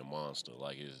you're gonna be a monster.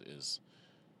 Like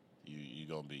you're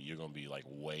gonna be like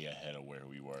way ahead of where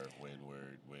we were when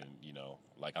you know,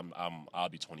 like I'll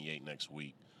be 28 next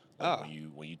week. Like Oh.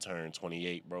 when you turn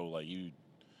 28, bro, like you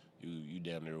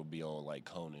damn near will be on like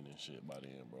Conan and shit by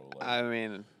then, bro. Like, I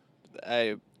mean,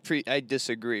 I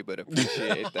disagree, but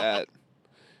appreciate that.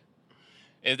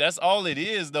 and that's all it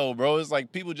is though, bro. It's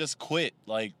like people just quit.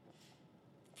 Like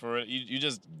for you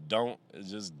just don't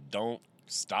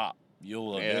stop.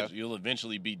 You'll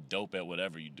eventually be dope at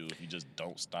whatever you do if you just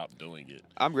don't stop doing it.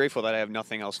 I'm grateful that I have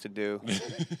nothing else to do.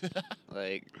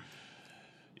 Like,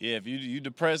 Yeah, if you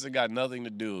depressed and got nothing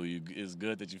to do, it's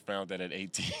good that you found that at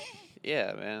 18.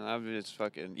 yeah, man, I'm just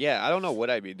fucking. Yeah, I don't know what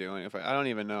I'd be doing if I don't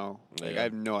even know. Like, Yeah. I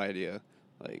have no idea.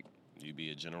 Like, You be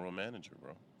a general manager,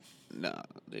 bro. no,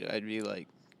 dude, I'd be like,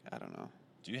 I don't know.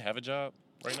 Do you have a job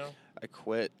right now? I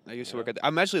quit. I used to Yeah. work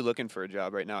I'm actually looking for a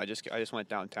job right now. I just went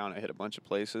downtown. I hit a bunch of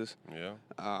places. Yeah.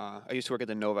 I used to work at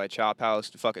the Novi Chop House.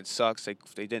 It fucking sucks.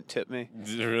 They didn't tip me.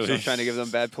 Really? So I'm trying to give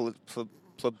them bad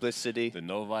publicity. The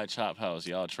Novi Chop House,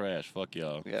 y'all trash. Fuck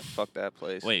y'all. Yeah, fuck that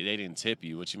place. Wait, they didn't tip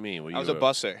you. What you mean? I was a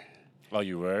busser. Oh,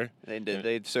 you were?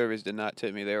 Servers did not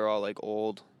tip me. They were all like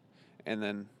old, and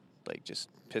then like just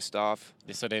pissed off.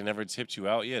 They said they never tipped you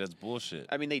out? Yeah, that's bullshit.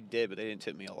 I mean, they did, but they didn't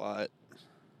tip me a lot.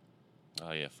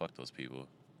 Oh, yeah, fuck those people.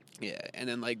 Yeah, and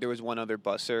then like there was one other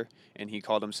busser, and he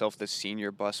called himself the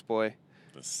senior busboy.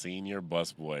 The senior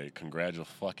busboy.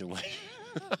 Congratulations.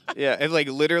 Yeah, and like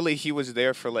literally he was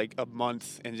there for like a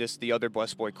month, and just the other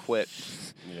busboy quit.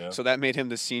 Yeah. So that made him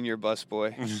the senior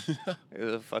busboy. It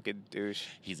was a fucking douche.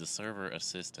 He's a server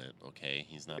assistant, okay?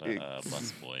 He's not a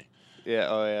busboy. Yeah.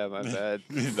 Oh yeah. My bad.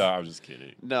 No, I'm just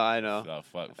kidding. No, I know. No,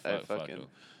 fuck him.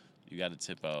 You got to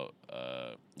tip out.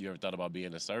 You ever thought about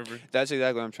being a server? That's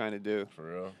exactly what I'm trying to do. For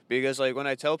real? Because like when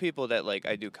I tell people that like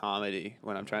I do comedy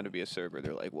when I'm trying to be a server,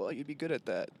 they're like, "Well, you'd be good at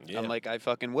that." Yeah. I'm like, I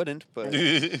fucking wouldn't, but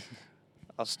I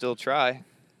I'll still try.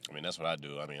 mean, that's what I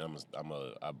do. I mean,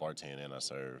 I bartend and I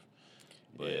serve.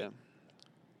 But Yeah.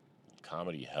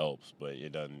 comedy helps, but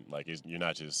it doesn't you're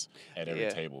not just at every Yeah.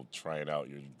 table trying out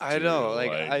your. I know,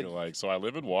 material. like, you're so I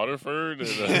live in Waterford.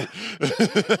 And,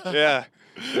 Yeah.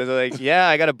 They're like, yeah,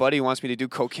 I got a buddy who wants me to do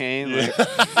cocaine. Like,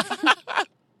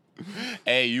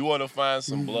 Hey, you want to find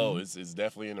some blow? It's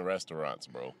definitely in the restaurants,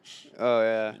 bro. oh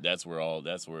yeah. That's where all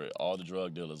the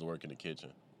drug dealers work in the kitchen.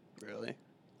 Really?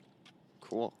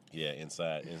 Cool. Yeah,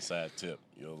 inside tip.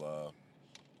 You'll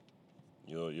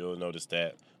notice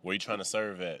that. Where you trying to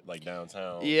serve at, like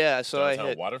downtown? Yeah, so I downtown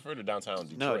hit Waterford or downtown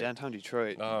Detroit? No, downtown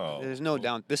Detroit. Oh. There's no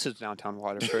down. This is downtown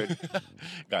Waterford.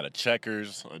 Got a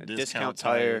Checkers, a Discount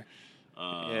Tire.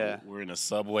 Yeah, we're in a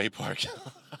Subway parking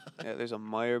lot. Yeah, there's a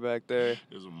Meyer back there.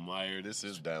 There's a Meijer. This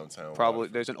is downtown. Probably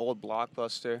Waterford. there's an old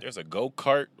Blockbuster. There's a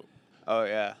go-kart. Oh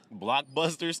yeah.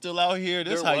 Blockbuster still out here.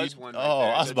 This There how was you. one right oh,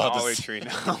 there. I was It's a about Dollar to Tree say.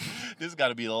 now. This got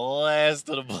to be the last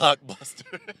of the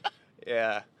Blockbuster.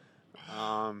 Yeah.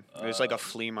 There's like a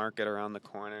flea market around the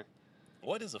corner.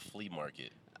 What is a flea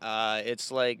market?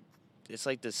 It's like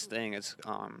this thing. It's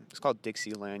called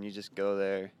Dixieland. You just go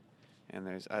there, and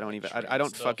there's I don't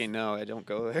Stuff. fucking know. I don't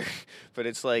go there, but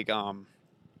it's like a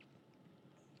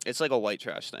white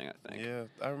trash thing. I think. Yeah,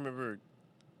 I remember.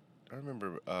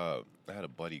 I had a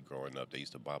buddy growing up. They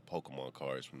used to buy Pokemon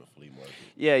cards from the flea market.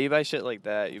 Yeah, you buy shit like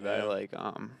that. You buy Yeah. like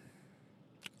I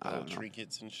don't know.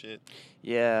 Trinkets and shit.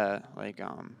 Yeah, like You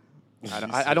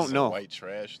I said don't some know. White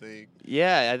trash thing.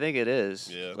 Yeah, I think it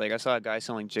is. Yeah. Like I saw a guy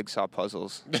selling jigsaw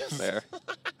puzzles there.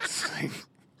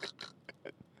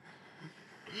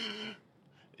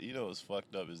 You know what's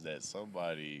fucked up is that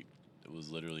somebody was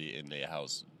literally in their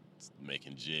house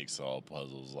making jigsaw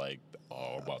puzzles. Like,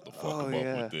 oh, I'm about to fuck Oh, them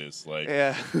yeah. up with this. Like,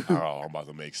 Yeah. oh, I'm about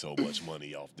to make so much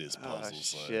money off this Oh, puzzle,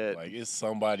 son. shit. Like, it's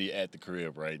somebody at the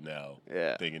crib right now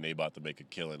Yeah. thinking they about to make a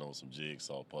killing on some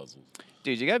jigsaw puzzles.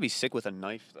 Dude, you gotta be sick with a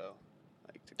knife though.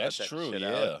 Like to cut That's that true, shit yeah.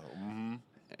 out. Mm-hmm.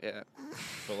 Yeah.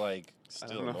 But, like, don't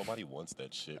still, know. nobody wants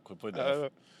that shit. Quit putting Uh,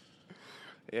 effort.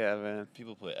 Yeah, man.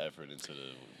 People put effort into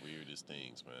the weirdest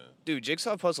things, man. Dude,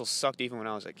 jigsaw puzzles sucked even when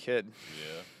I was a kid.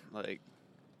 Yeah. Like,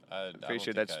 I pretty don't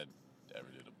sure think that's- I ever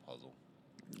did a puzzle.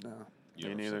 no. You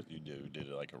Me ever neither. You did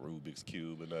it like a Rubik's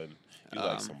Cube and then you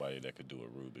like Um, somebody that could do a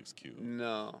Rubik's Cube.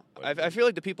 No. Like- I feel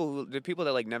like the people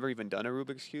that like never even done a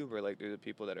Rubik's Cube are like they're the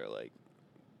people that are like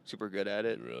super good at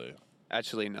it. Really?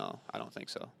 Actually, no, I don't think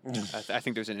so. I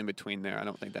think there's an in between there. I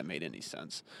don't think that made any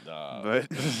sense. Nah. But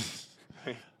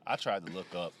I tried to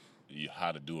look up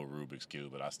how to do a Rubik's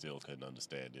Cube, but I still couldn't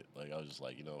understand it. Like I was just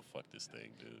like, fuck this thing,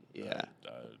 dude. Yeah.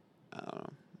 I don't know.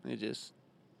 It just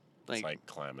It's like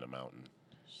climbing a mountain.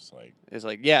 It's just like, it's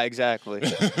like yeah, exactly.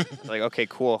 It's like okay,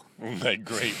 cool. like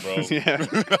great, bro. Yeah.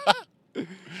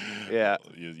 Yeah.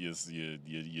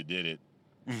 You did it.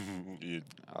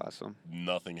 Awesome.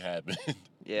 Nothing happened.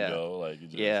 Yeah. Like you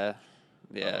just, Yeah.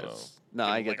 Yeah. don't know. it's- No,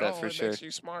 I People get like, that oh, for it sure. Makes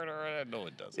you smarter. No,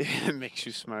 it doesn't. It makes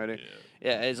you smarter. Yeah.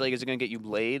 Yeah, it's like, is it gonna get you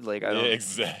laid? Like, I Yeah, don't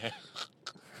exactly.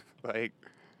 like.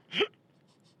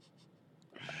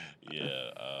 Yeah,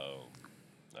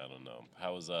 I don't know.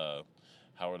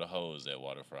 How are the hoes at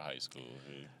Waterford High School?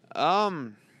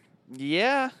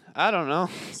 Yeah, I don't know.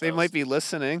 They Sounds- might be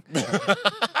listening.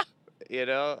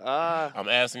 I'm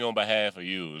asking on behalf of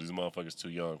you. These motherfuckers too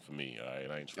young for me. All right,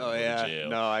 I ain't trying Oh to go yeah, to jail.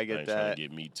 no, I I get ain't trying that. to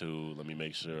get me too. Let me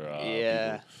make sure.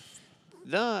 Yeah.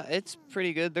 people- No, it's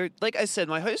pretty good. They're like I said,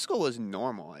 my high school was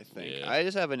normal. I think Yeah. I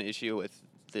just have an issue with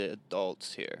the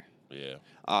adults here. Yeah.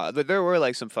 But there were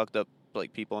like some fucked up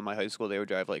like people in my high school. They would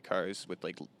drive like cars with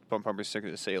like bumper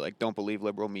stickers that say like "Don't believe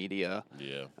liberal media,"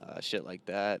 Yeah. shit like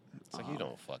that. It's like you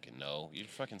don't fucking know. You're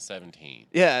fucking 17.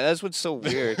 Yeah, that's what's so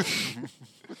weird.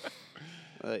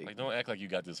 Like, don't act like you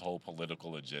got this whole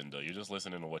political agenda. You're just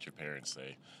listening to what your parents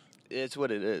say. It's what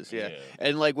it is, yeah. Yeah.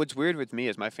 And like, what's weird with me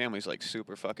is my family's like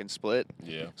super fucking split.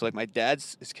 Yeah. So like, my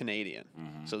dad's is Canadian,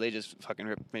 Mhm. so they just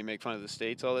fucking make fun of the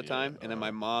states all the Yeah, time. And then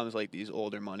my mom's like these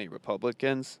older money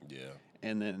Republicans, Yeah.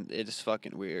 and then it's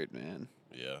fucking weird, man.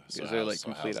 Yeah. So Because they're, like, how's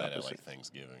complete that at, opposite. like,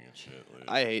 Thanksgiving and shit? Like,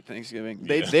 I hate Thanksgiving.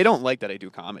 Yeah. They don't like that I do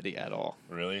comedy at all.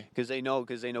 really? Because they know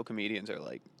comedians are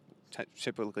like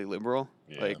typically liberal,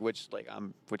 Yeah. like which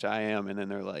I am, and then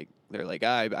they're like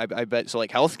I bet so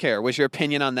like healthcare. What's your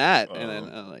opinion on that? And then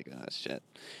I'm like, oh shit.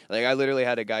 Like I literally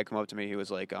had a guy come up to me. He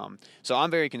was like, so I'm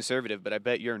very conservative, but I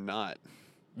bet you're not.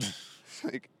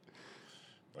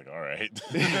 Like all right.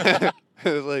 I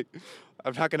was like,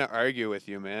 I'm not gonna argue with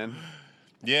you, man.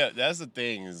 Yeah, that's the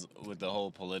thing is with the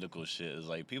whole political shit is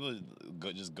like people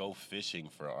just go fishing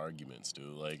for arguments,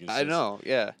 dude. Like I know,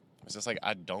 yeah. It's just like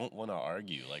I don't want to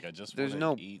argue. Like I just There's want to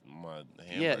no- eat my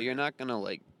hamburger. Yeah, you're not gonna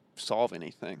like solve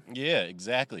anything. Yeah,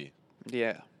 exactly.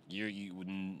 Yeah.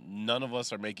 None of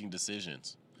us are making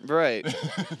decisions. Right.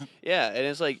 Yeah, and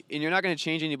it's like, and you're not going to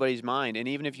change anybody's mind, and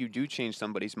even if you do change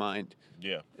somebody's mind,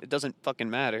 Yeah, it doesn't fucking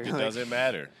matter. it Like, doesn't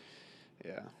matter.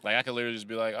 Yeah. Like I could literally just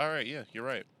be like, all right, yeah, you're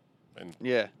right, and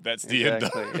Yeah. that's the end.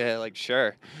 Exactly. Yeah, like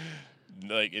sure.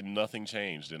 Like and nothing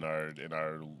changed in our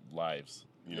lives.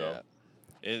 You know,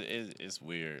 it's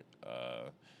weird.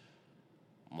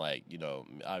 Like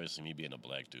obviously me being a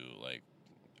black dude, like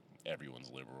everyone's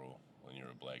liberal when you're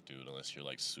a black dude, unless you're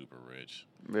like super rich.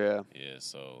 Yeah. Yeah.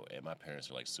 So and my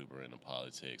parents are like super into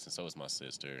politics, and so is my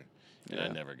sister. And I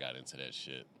Yeah. never got into that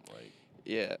shit. Like,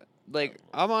 Yeah. Like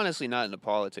I'm honestly not into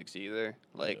politics either.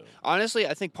 Like Yeah. honestly,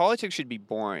 I think politics should be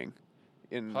boring.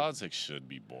 politics should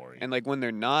be boring. And like when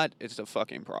they're not, it's a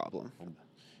fucking problem.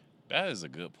 That is a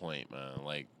good point, man.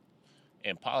 Like,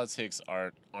 and politics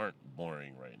aren't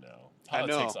boring right now. I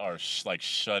know. Politics are like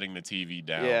shutting the TV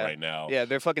down Yeah. right now. Yeah,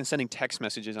 they're fucking sending text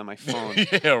messages on my phone.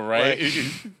 Yeah, right.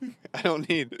 Like, I don't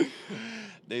need.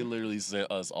 They literally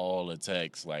sent us all a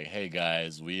text like, "Hey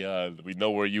guys, we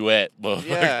know where you at." But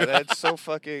Yeah, that's so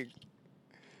fucking.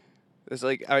 It's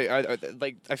like I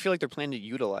feel like they're planning to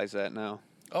utilize that now.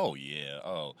 oh yeah,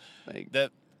 Like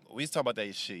that we was talking about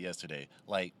that shit yesterday.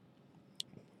 Like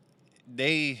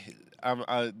they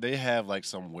have like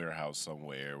some warehouse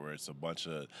somewhere where it's a bunch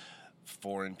of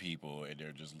foreign people and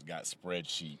they're just got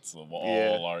spreadsheets of all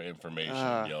Yeah. our information,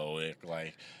 Ah. yo.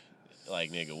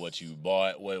 Like nigga, what you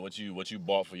bought, what you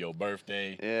bought for your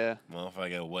birthday, yeah.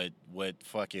 motherfucker. What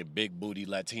fucking big booty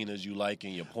Latinas you like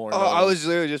in your porn? Oh, I was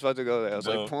literally just about to go there. I was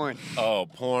No. like, porn. Oh,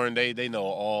 porn. They know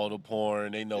all the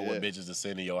porn. They know what Yeah. bitches to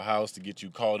send to your house to get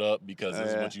you caught up because this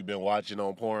is Yeah. what you've been watching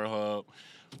on Pornhub.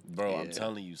 Bro, I'm Yeah.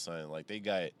 telling you, son. Like they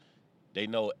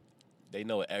know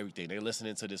everything. They're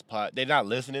listening to this They're not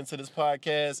listening to this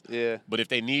podcast, Yeah. but if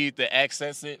they need to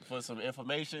access it for some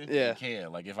information, Yeah. they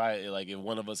can. Like if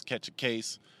one of us catch a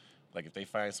case, like if they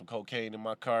find some cocaine in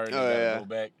my car and Oh, they gotta yeah. go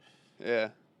back, Yeah.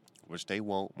 which they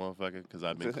won't, motherfucker, because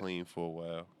I've been clean for a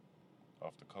while.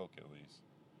 Off the coke, at least.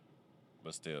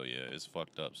 But still, yeah, it's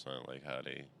fucked up, son. Like how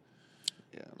they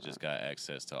Yeah. just got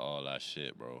access to all that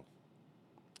shit, bro.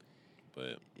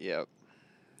 But Yep.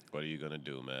 what are you gonna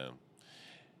do, man?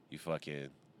 You fucking...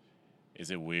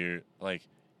 Is it weird? Like,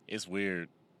 it's weird.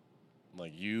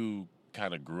 Like, you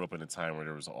kind of grew up in a time where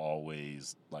there was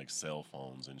always, like, cell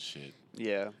phones and shit.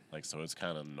 Yeah. Like, so it's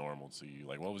kind of normal to you.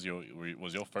 Like, what was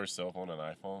your first cell phone an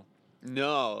iPhone?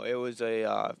 No, it was like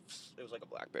a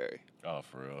BlackBerry. Oh,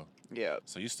 for real? Yeah.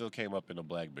 So you still came up in the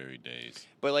BlackBerry days.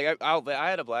 But like I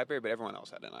had a BlackBerry, but everyone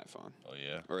else had an iPhone Oh,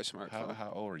 yeah? or a smartphone.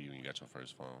 How old were you when you got your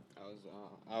first phone?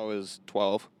 I was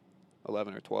 12,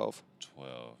 11 or 12.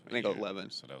 12. I think Yeah.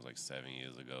 11. So that was like 7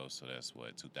 years ago. So that's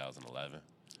what, 2011?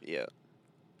 Yeah.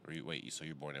 So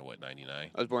you're born in what,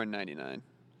 99? I was born in 99.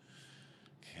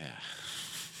 Yeah.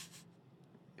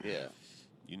 Yeah.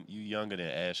 You younger than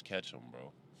Ash Ketchum,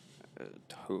 bro.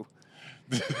 Who?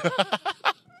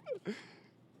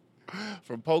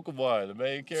 From Pokemon, the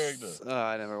main character.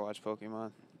 I never watched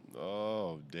Pokemon.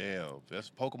 Oh, damn. That's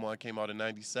Pokemon came out in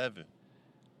 97.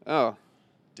 Oh.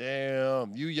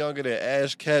 Damn. You younger than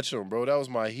Ash Ketchum, bro. That was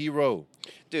my hero.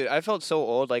 Dude, I felt so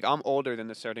old. Like, I'm older than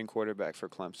the starting quarterback for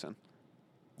Clemson.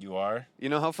 You are? You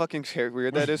know how fucking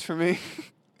weird that is for me?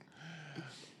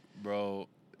 Bro,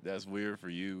 that's weird for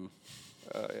you.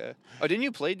 Oh, yeah. Oh, didn't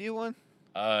you play D1?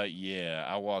 Yeah,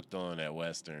 I walked on at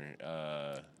Western.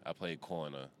 I played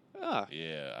corner. Ah,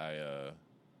 Yeah,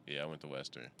 I went to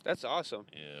Western. that's awesome.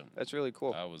 Yeah, That's really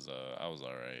cool. I was all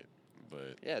right,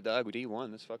 but Yeah, dog,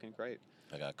 D1. That's fucking great.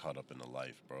 I got caught up in the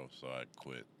life, bro. So I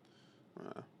quit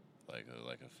like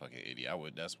a fucking idiot.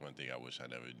 That's one thing I wish I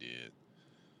never did.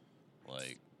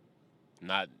 Like,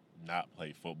 not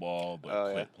play football, but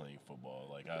Oh, quit yeah. playing football.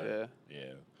 Like Yeah.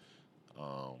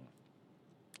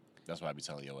 That's why I be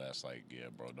telling your ass, like, yeah,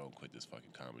 bro, don't quit this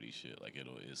fucking comedy shit. Like,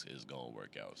 it's gonna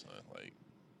work out, son. Like,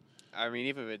 I mean,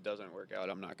 even if it doesn't work out,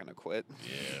 I'm not gonna quit.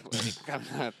 yeah. Like,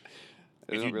 I'm not.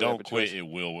 It if doesn't you really have don't a quit, choice. it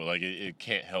will. Like it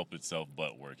can't help itself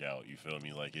but work out. You feel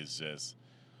me? Like it's just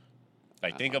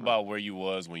like think about where you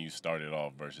was when you started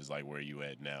off versus like where you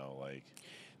at now. Like,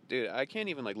 Dude, I can't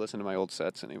even like listen to my old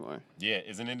sets anymore. yeah,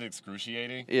 isn't it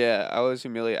excruciating? Yeah, I was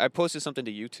humiliated. I posted something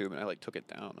to YouTube and I like took it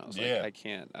down. I was Yeah. like, I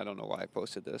can't. I don't know why I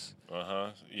posted this.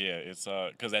 Yeah, it's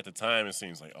because at the time it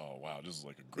seems like, oh wow, this is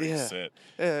like a great Yeah. set.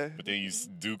 Yeah. But then you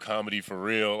do comedy for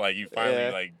real, like you finally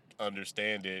Yeah. like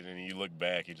understand it, and you look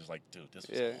back, you're just like, dude, this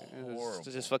was Yeah, horrible.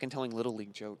 it's just fucking telling little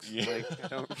league jokes. Yeah. Like, I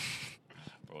don't.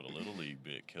 Bro, the little league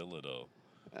bit, killer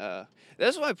though.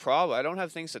 That's my problem. I don't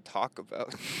have things to talk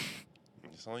about.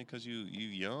 It's only because you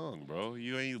young, bro.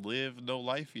 You ain't lived no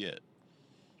life yet.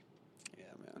 Yeah,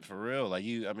 man. For real, like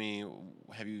I mean,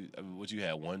 would you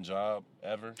had one job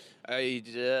ever?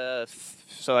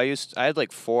 So I had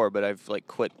like 4, but I've like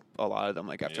quit a lot of them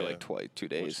like after Yeah. like 2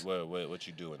 days. What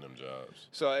you do in them jobs?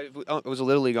 So I was a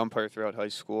little league umpire throughout high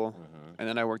school, Mhm. and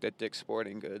then I worked at Dick's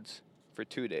Sporting Goods for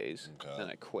 2 days. Okay. Then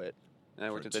I quit. And I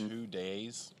For worked at the 2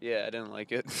 days? Yeah, I didn't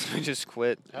like it. I just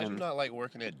quit. How'd you not like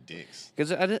working at Dick's?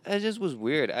 Because I just was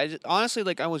weird. Honestly,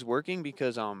 like I was working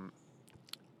because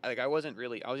like I wasn't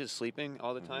really. I was just sleeping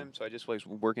all the time, so I just was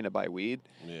working to buy weed.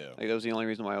 Yeah. Like that was the only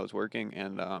reason why I was working,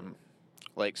 and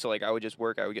like so like I would just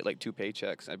work. I would get like 2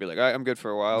 paychecks. I'd be like, all right, I'm good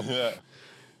for a while. Yeah.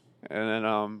 And then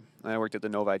I worked at the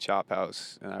Novi Chop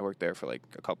House, and I worked there for like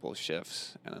a couple of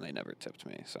shifts, and then they never tipped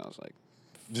me. So I was like,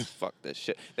 fuck this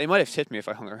shit. They might have tipped me if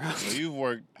I hung around. So you've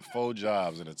worked 4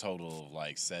 jobs in a total of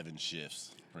like 7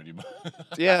 shifts, pretty much.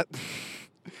 Yeah.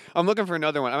 I'm looking for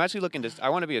another one. I'm actually looking to. I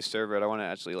want to be a server. I want to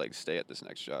actually like stay at this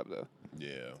next job though.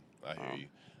 Yeah, I hear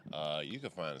you. You can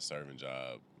find a serving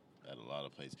job at a lot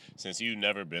of places. Since you've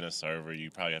never been a server, you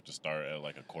probably have to start at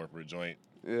like a corporate joint.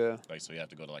 Yeah. Like, so you have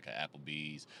to go to like an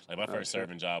Applebee's. Like my first shit.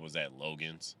 serving job was at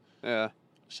Logan's. Yeah.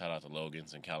 Shout out to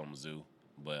Logan's in Kalamazoo.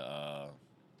 But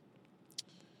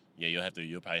yeah,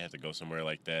 you'll probably have to go somewhere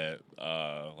like that,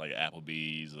 like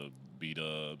Applebee's or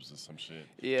B-Dubs or some shit.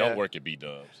 Yeah. Don't work at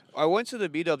B-Dubs. I went to the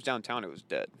B-Dubs downtown. It was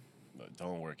dead. But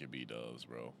don't work at B-Dubs,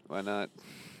 bro. Why not?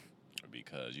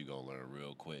 Because you gonna learn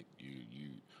real quick.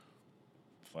 You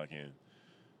fucking,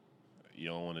 you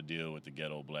don't want to deal with the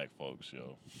ghetto black folks,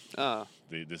 yo. Oh.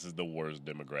 This is the worst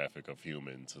demographic of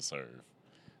human to serve.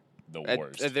 The At,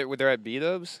 worst. they're at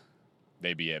B-Dubs?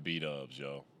 They be at B-Dubs,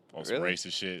 yo. On some Really?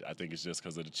 racist shit. I think it's just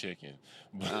because of the chicken.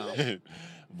 Oh.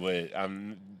 But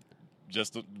I'm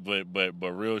just, but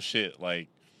real shit, like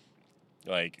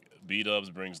B-Dubs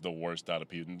brings the worst out of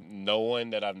people. No one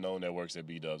that I've known that works at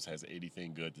B-Dubs has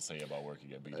anything good to say about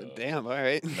working at B-Dubs. Damn, all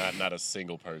right. Not a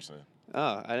single person.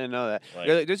 Oh, I didn't know that.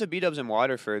 Like- There's a B-Dubs in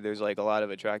Waterford. There's like a lot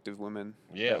of attractive women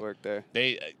Yeah. that work there.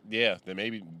 Then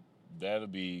maybe that'll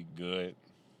be good.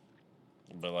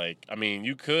 But like, I mean,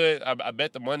 you could. I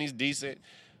bet the money's decent.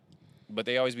 But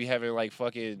they always be having like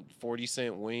fucking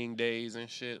 40-cent wing days and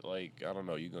shit. Like, I don't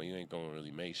know, you ain't gonna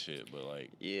really make shit, but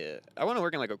like, Yeah. I want to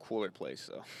work in like a cooler place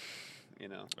though. You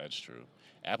know. that's true.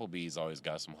 Applebee's always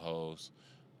got some hoes.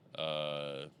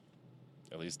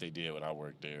 At least they did when I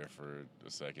worked there for a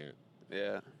second.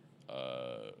 Yeah.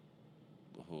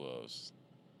 Who else?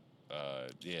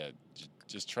 Yeah,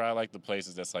 just try like the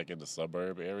places that's like in the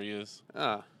suburb areas.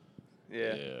 Oh.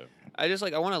 Yeah. Yeah. I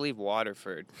want to leave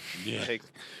Waterford. Yeah. Like,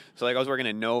 so like I was working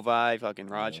in Novi, fucking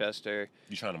Rochester.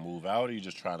 You trying to move out, or you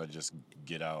just trying to just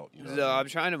get out? You know. So I'm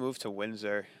trying to move to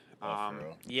Windsor. Oh, for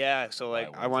real? Yeah, so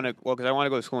like Why I want to, because I want to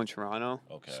go to school in Toronto.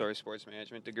 Okay. So a sports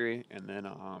management degree, and then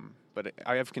but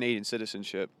I have Canadian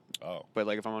citizenship. Oh. But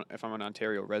like if I'm an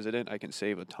Ontario resident, I can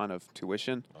save a ton of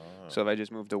tuition. Oh. So if I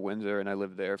just move to Windsor and I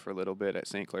live there for a little bit at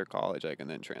St. Clair College, I can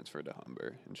then transfer to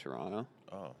Humber in Toronto.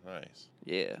 Oh, nice.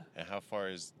 Yeah. And how far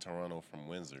is Toronto from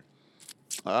Windsor?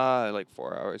 Like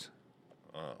 4 hours.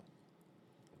 Oh.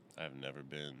 I've never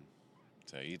been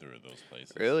to either of those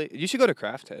places. Really? You should go to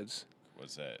Craft Heads.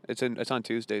 What's that? It's on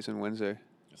Tuesdays in Windsor.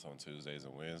 It's on Tuesdays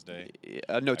and Wednesday.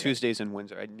 Yeah, no, Tuesdays in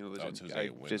Windsor. I knew it was Oh, in Tuesday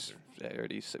in Windsor.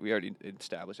 We already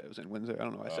established I was in Windsor. I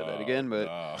don't know why I said that again, but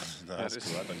no, that's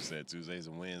cool. I thought you said Tuesdays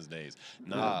and Wednesdays.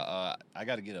 Nah, I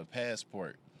got to get a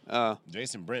passport.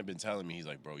 Jason Brent been telling me, he's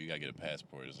like, bro, you got to get a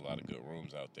passport. There's a lot of good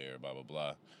rooms out there, blah, blah,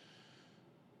 blah.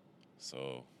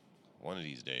 So one of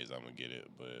these days I'm going to get it,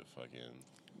 but fucking.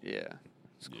 yeah,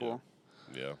 it's Yeah. cool.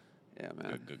 Yeah. Yeah,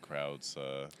 man. Good crowds.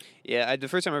 Yeah, the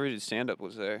first time I ever did stand up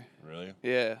was there. Really?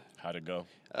 Yeah. How'd it go?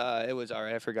 It was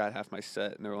alright. I forgot half my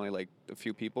set, and there were only like a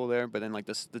few people there. But then like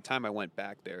the time I went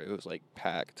back there, it was like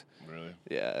packed. Really?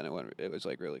 Yeah, and it was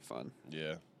like really fun.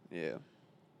 Yeah. Yeah.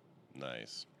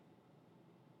 Nice.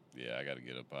 Yeah, I gotta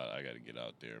get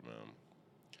out there, man.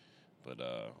 But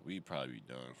we probably be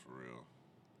done for real.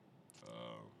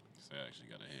 So I actually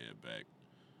gotta head back.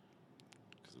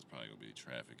 because it's probably gonna be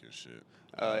traffic and shit.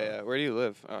 Oh yeah, where do you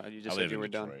live? You I just live said you in were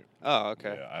done. Detroit. Oh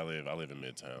okay. Yeah, I live in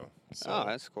Midtown. So, Oh,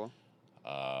 that's cool.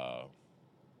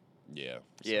 Yeah.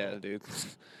 Yeah, So, dude.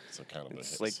 so kind of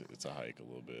It's it's a hike a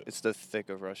little bit. It's the thick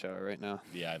of rush hour right now.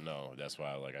 Yeah, I know. That's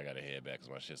why I gotta head back because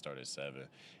my shit started at 7.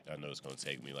 And I know it's gonna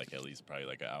take me like at least probably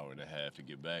like an hour and a half to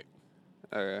get back.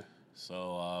 Okay.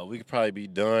 So we could probably be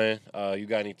done. You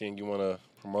got anything you want to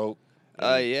promote?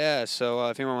 Yeah. So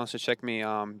if anyone wants to check me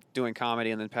doing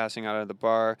comedy and then passing out at the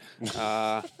bar,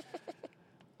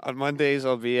 on Mondays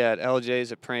I'll be at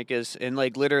LJ's at Prankus, and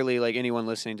like literally like anyone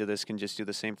listening to this can just do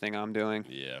the same thing I'm doing.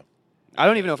 Yeah. I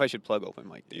don't even know if I should plug open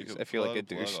mic You dudes. could I feel like a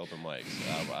plug douche. open mics.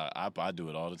 I do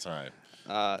it all the time.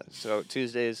 So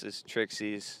Tuesdays is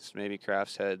Trixie's, maybe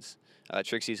Crafts Heads,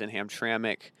 Trixie's and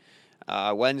Hamtramck.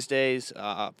 Wednesdays,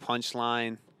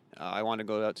 Punchline. I want to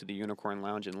go out to the Unicorn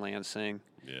Lounge in Lansing.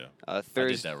 Yeah.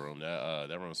 Thursday. I did that room.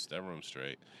 That room's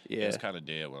straight. Yeah. It was kind of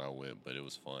dead when I went, but it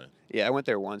was fun. Yeah, I went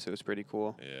there once. It was pretty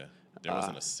cool. Yeah. There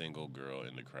wasn't a single girl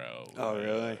in the crowd. Oh,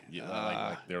 really? Yeah.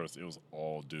 Like it was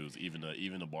all dudes. Even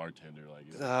the bartender. Like.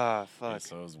 Ah, Yeah, fuck.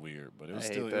 so it was weird, but it I was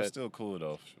hate still that. cool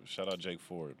though. Shout out Jake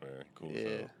Ford, man. Cool. Yeah.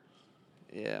 fellow.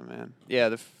 Yeah, man.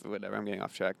 Yeah, whatever. I'm getting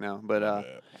off track now. But My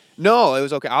bad. no, it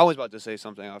was okay. I was about to say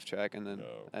something off track, and then No.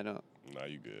 I don't. Nah,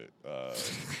 you good.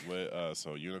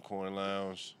 So Unicorn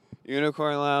Lounge.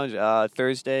 Unicorn Lounge.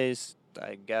 Thursdays,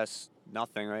 I guess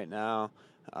nothing right now.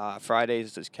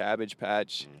 Fridays is Cabbage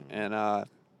Patch and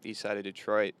east side of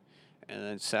Detroit, and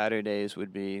then Saturdays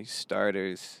would be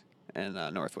Starters and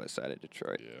northwest side of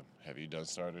Detroit. Yeah. Have you done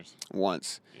starters?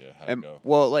 Once. Yeah. How'd And it go?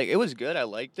 well, like it was good. I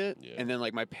liked it. Yeah. And then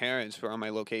like my parents were on my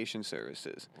location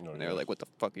services, Oh, and they were yeah. like, "What the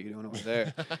fuck are you doing over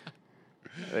there?"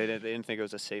 They didn't think it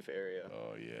was a safe area.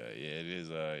 Oh yeah. It is.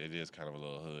 It is kind of a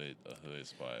hood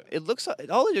spot. It looks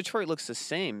all of Detroit looks the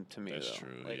same to me. That's though.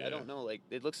 true, Like yeah. I don't know. Like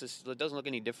it doesn't look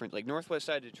any different. Like northwest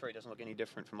side of Detroit doesn't look any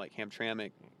different from like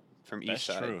Hamtramck, from That's east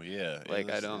side. true. Yeah. Like,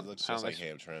 I It don't- looks how just like much-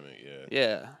 Hamtramck. Yeah.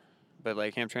 Yeah, but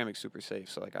like Hamtramck's super safe.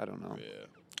 So like I don't know. Yeah.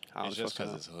 How It's I'm just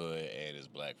supposed because to it's hood and it's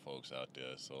black folks out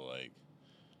there, so like,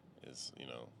 it's you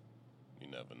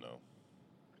never know.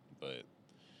 But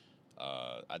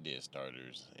I did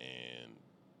starters, and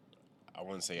I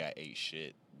wouldn't say I ate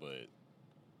shit, but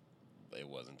it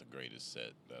wasn't the greatest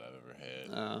set that I've ever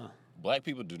had. Black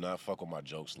people do not fuck with my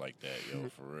jokes like that, yo,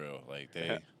 for real. Like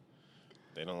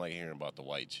they don't like hearing about the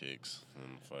white chicks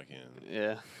and fucking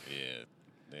yeah.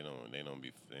 They don't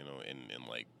in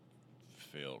like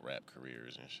failed rap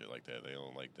careers and shit like that. They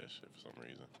don't like that shit for some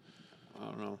reason. I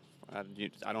don't know.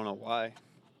 I don't know why.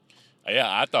 Yeah,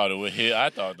 I thought it would hit. I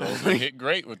thought those would hit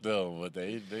great with them, but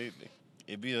it'd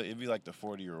be like the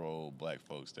 40-year-old black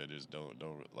folks that just don't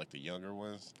like the younger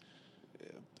ones.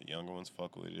 Yeah, the younger ones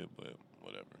fuck with it, but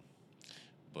whatever.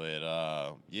 But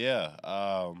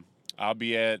I'll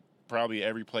be at probably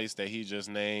every place that he just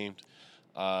named.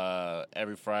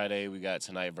 Every Friday we got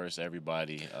Tonight versus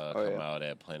Everybody come out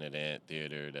at Planet Ant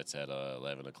Theater. That's at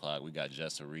 11 o'clock. We got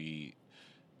Jessa Reed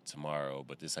tomorrow,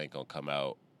 but this ain't gonna come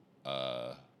out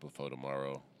before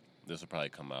tomorrow. This will probably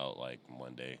come out like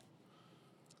Monday.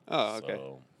 Oh, okay.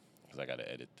 So, because I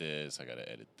gotta edit this,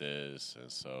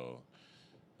 and so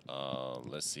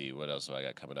let's see what else do I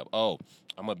got coming up. Oh,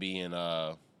 I'm gonna be in.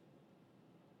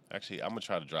 Actually, I'm gonna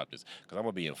try to drop this because I'm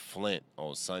gonna be in Flint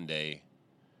on Sunday.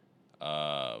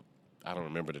 I don't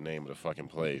remember the name of the fucking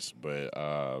place, but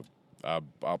I'll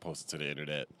post it to the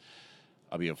internet.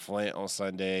 I'll be in Flint on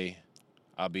Sunday.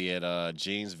 I'll be at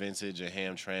Jeans Vintage and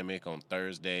Hamtramck on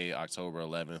Thursday, October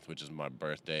 11th, which is my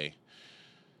birthday.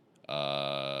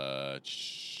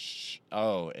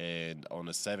 And on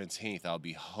the 17th, I'll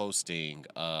be hosting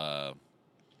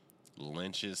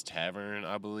Lynch's Tavern,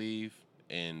 I believe,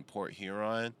 in Port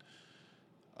Huron.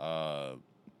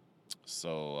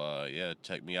 So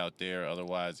check me out there.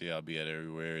 Otherwise, I'll be at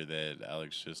everywhere that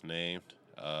Alex just named.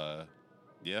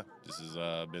 This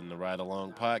has been the Ride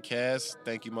Along Podcast.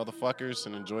 Thank you, motherfuckers,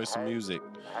 and enjoy some music.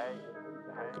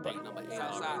 Goodbye.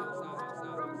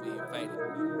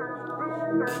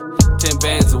 10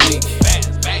 bands a week.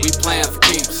 We playing for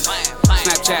keeps.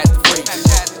 Snapchat the freaks.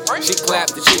 She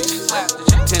clapped the cheeks.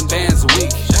 10 bands a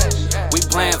week. We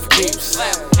playing for keeps.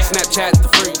 Snapchat the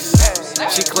freaks.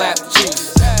 She clapped the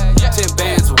cheeks. 10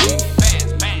 bands a week.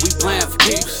 We playing for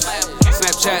keeps.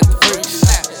 Snapchat the freaks.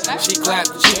 She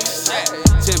clapped the cheeks.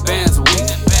 10 bands a week.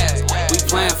 We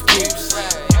playing for keeps.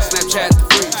 Snapchat the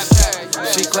freaks.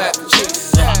 She clapped the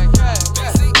cheeks.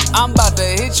 I'm about to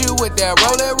hit you with that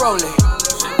roll-it.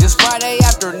 This Friday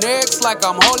after next like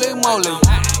I'm holy moly.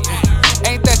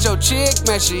 Ain't that your chick,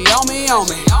 man, she on me.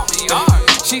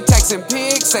 She texting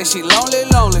pics, say she lonely.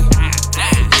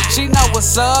 She know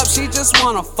what's up, she just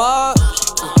wanna fuck.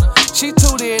 She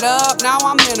tooted up, now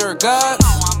I'm in her gut.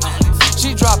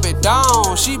 She drop it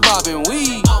down, she bobbing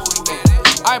weed.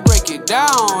 I break it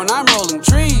down, I'm rolling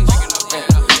trees.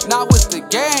 Not with the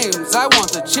games, I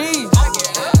want the cheese.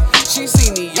 She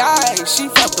seen the eye, she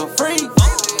felt the freeze.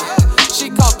 She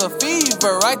caught the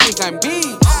fever, I think I'm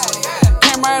beat.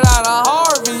 Came right out of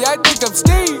Harvey, I think I'm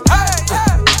Steve.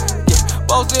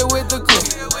 Posted with the clip.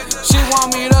 She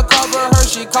want me to cover her,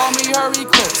 she call me her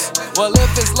eclipse. Well,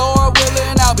 if it's Lord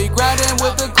willing, I'll be grinding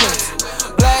with the clips.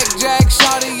 Blackjack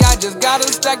shawty, I just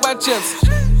gotta stack my chips.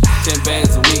 10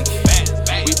 bands a week,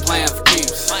 we playin' for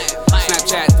keeps.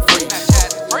 Snapchat the freaks,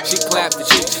 she clap the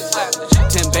cheeks.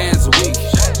 10 bands a week,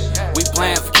 we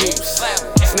playin' for keeps.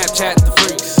 Snapchat the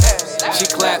freaks, she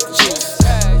clap the cheeks.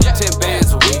 10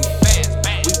 bands a week,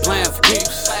 we playin' for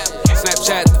keeps.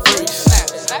 Snapchat the freaks,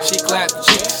 she clap the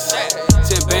cheeks.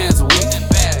 10 bands a week,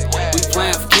 we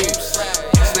playin' for keeps.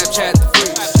 Snapchat the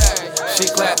freaks, she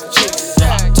clap the cheeks.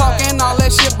 Talking all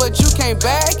that shit, but you can't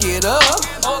back it up.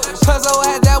 Cause I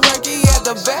had that work, he had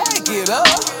to back it up.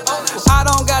 I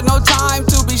don't got no time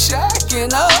to be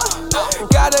shacking up.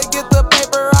 Gotta get the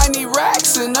paper, I need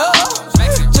racks and up.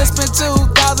 Just spent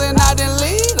 2,000, I didn't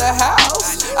leave the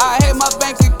house. I hate my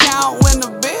bank account when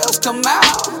the bills come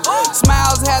out.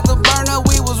 Smiles had the burner,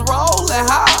 we was rolling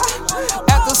high.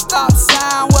 At the stop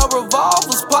sign where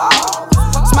revolvers pop.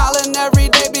 Smiling every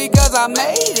day because I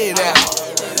made it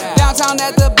out. Downtown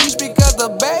at the beach because the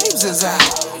babes is out.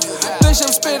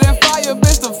 Bishop spitting fire,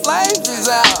 bitch, the flames is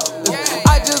out.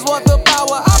 I just want the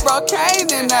power, I brought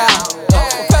Kanan now.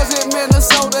 Cause in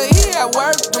Minnesota, he had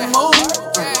work to move.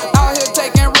 Out here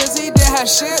taking risks, he didn't have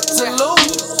shit to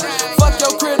lose. Fuck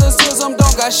your criticism,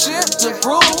 don't got shit to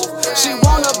prove. She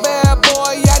want a bad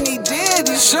boy, I need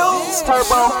Diddy shoes.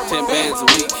 10 bands a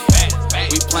week,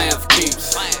 we playin' for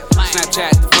keeps.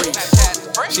 Snapchat the freaks,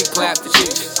 she clap the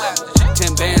cheeks.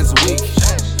 10 bands a week,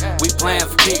 we playin'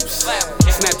 for keeps.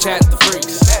 Snapchat the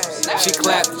freaks, she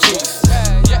clap the cheeks.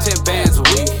 10 bands a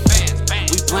week,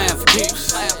 we playin' for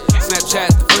keeps. Snapchat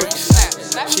the freaks,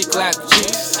 she clap the cheeks.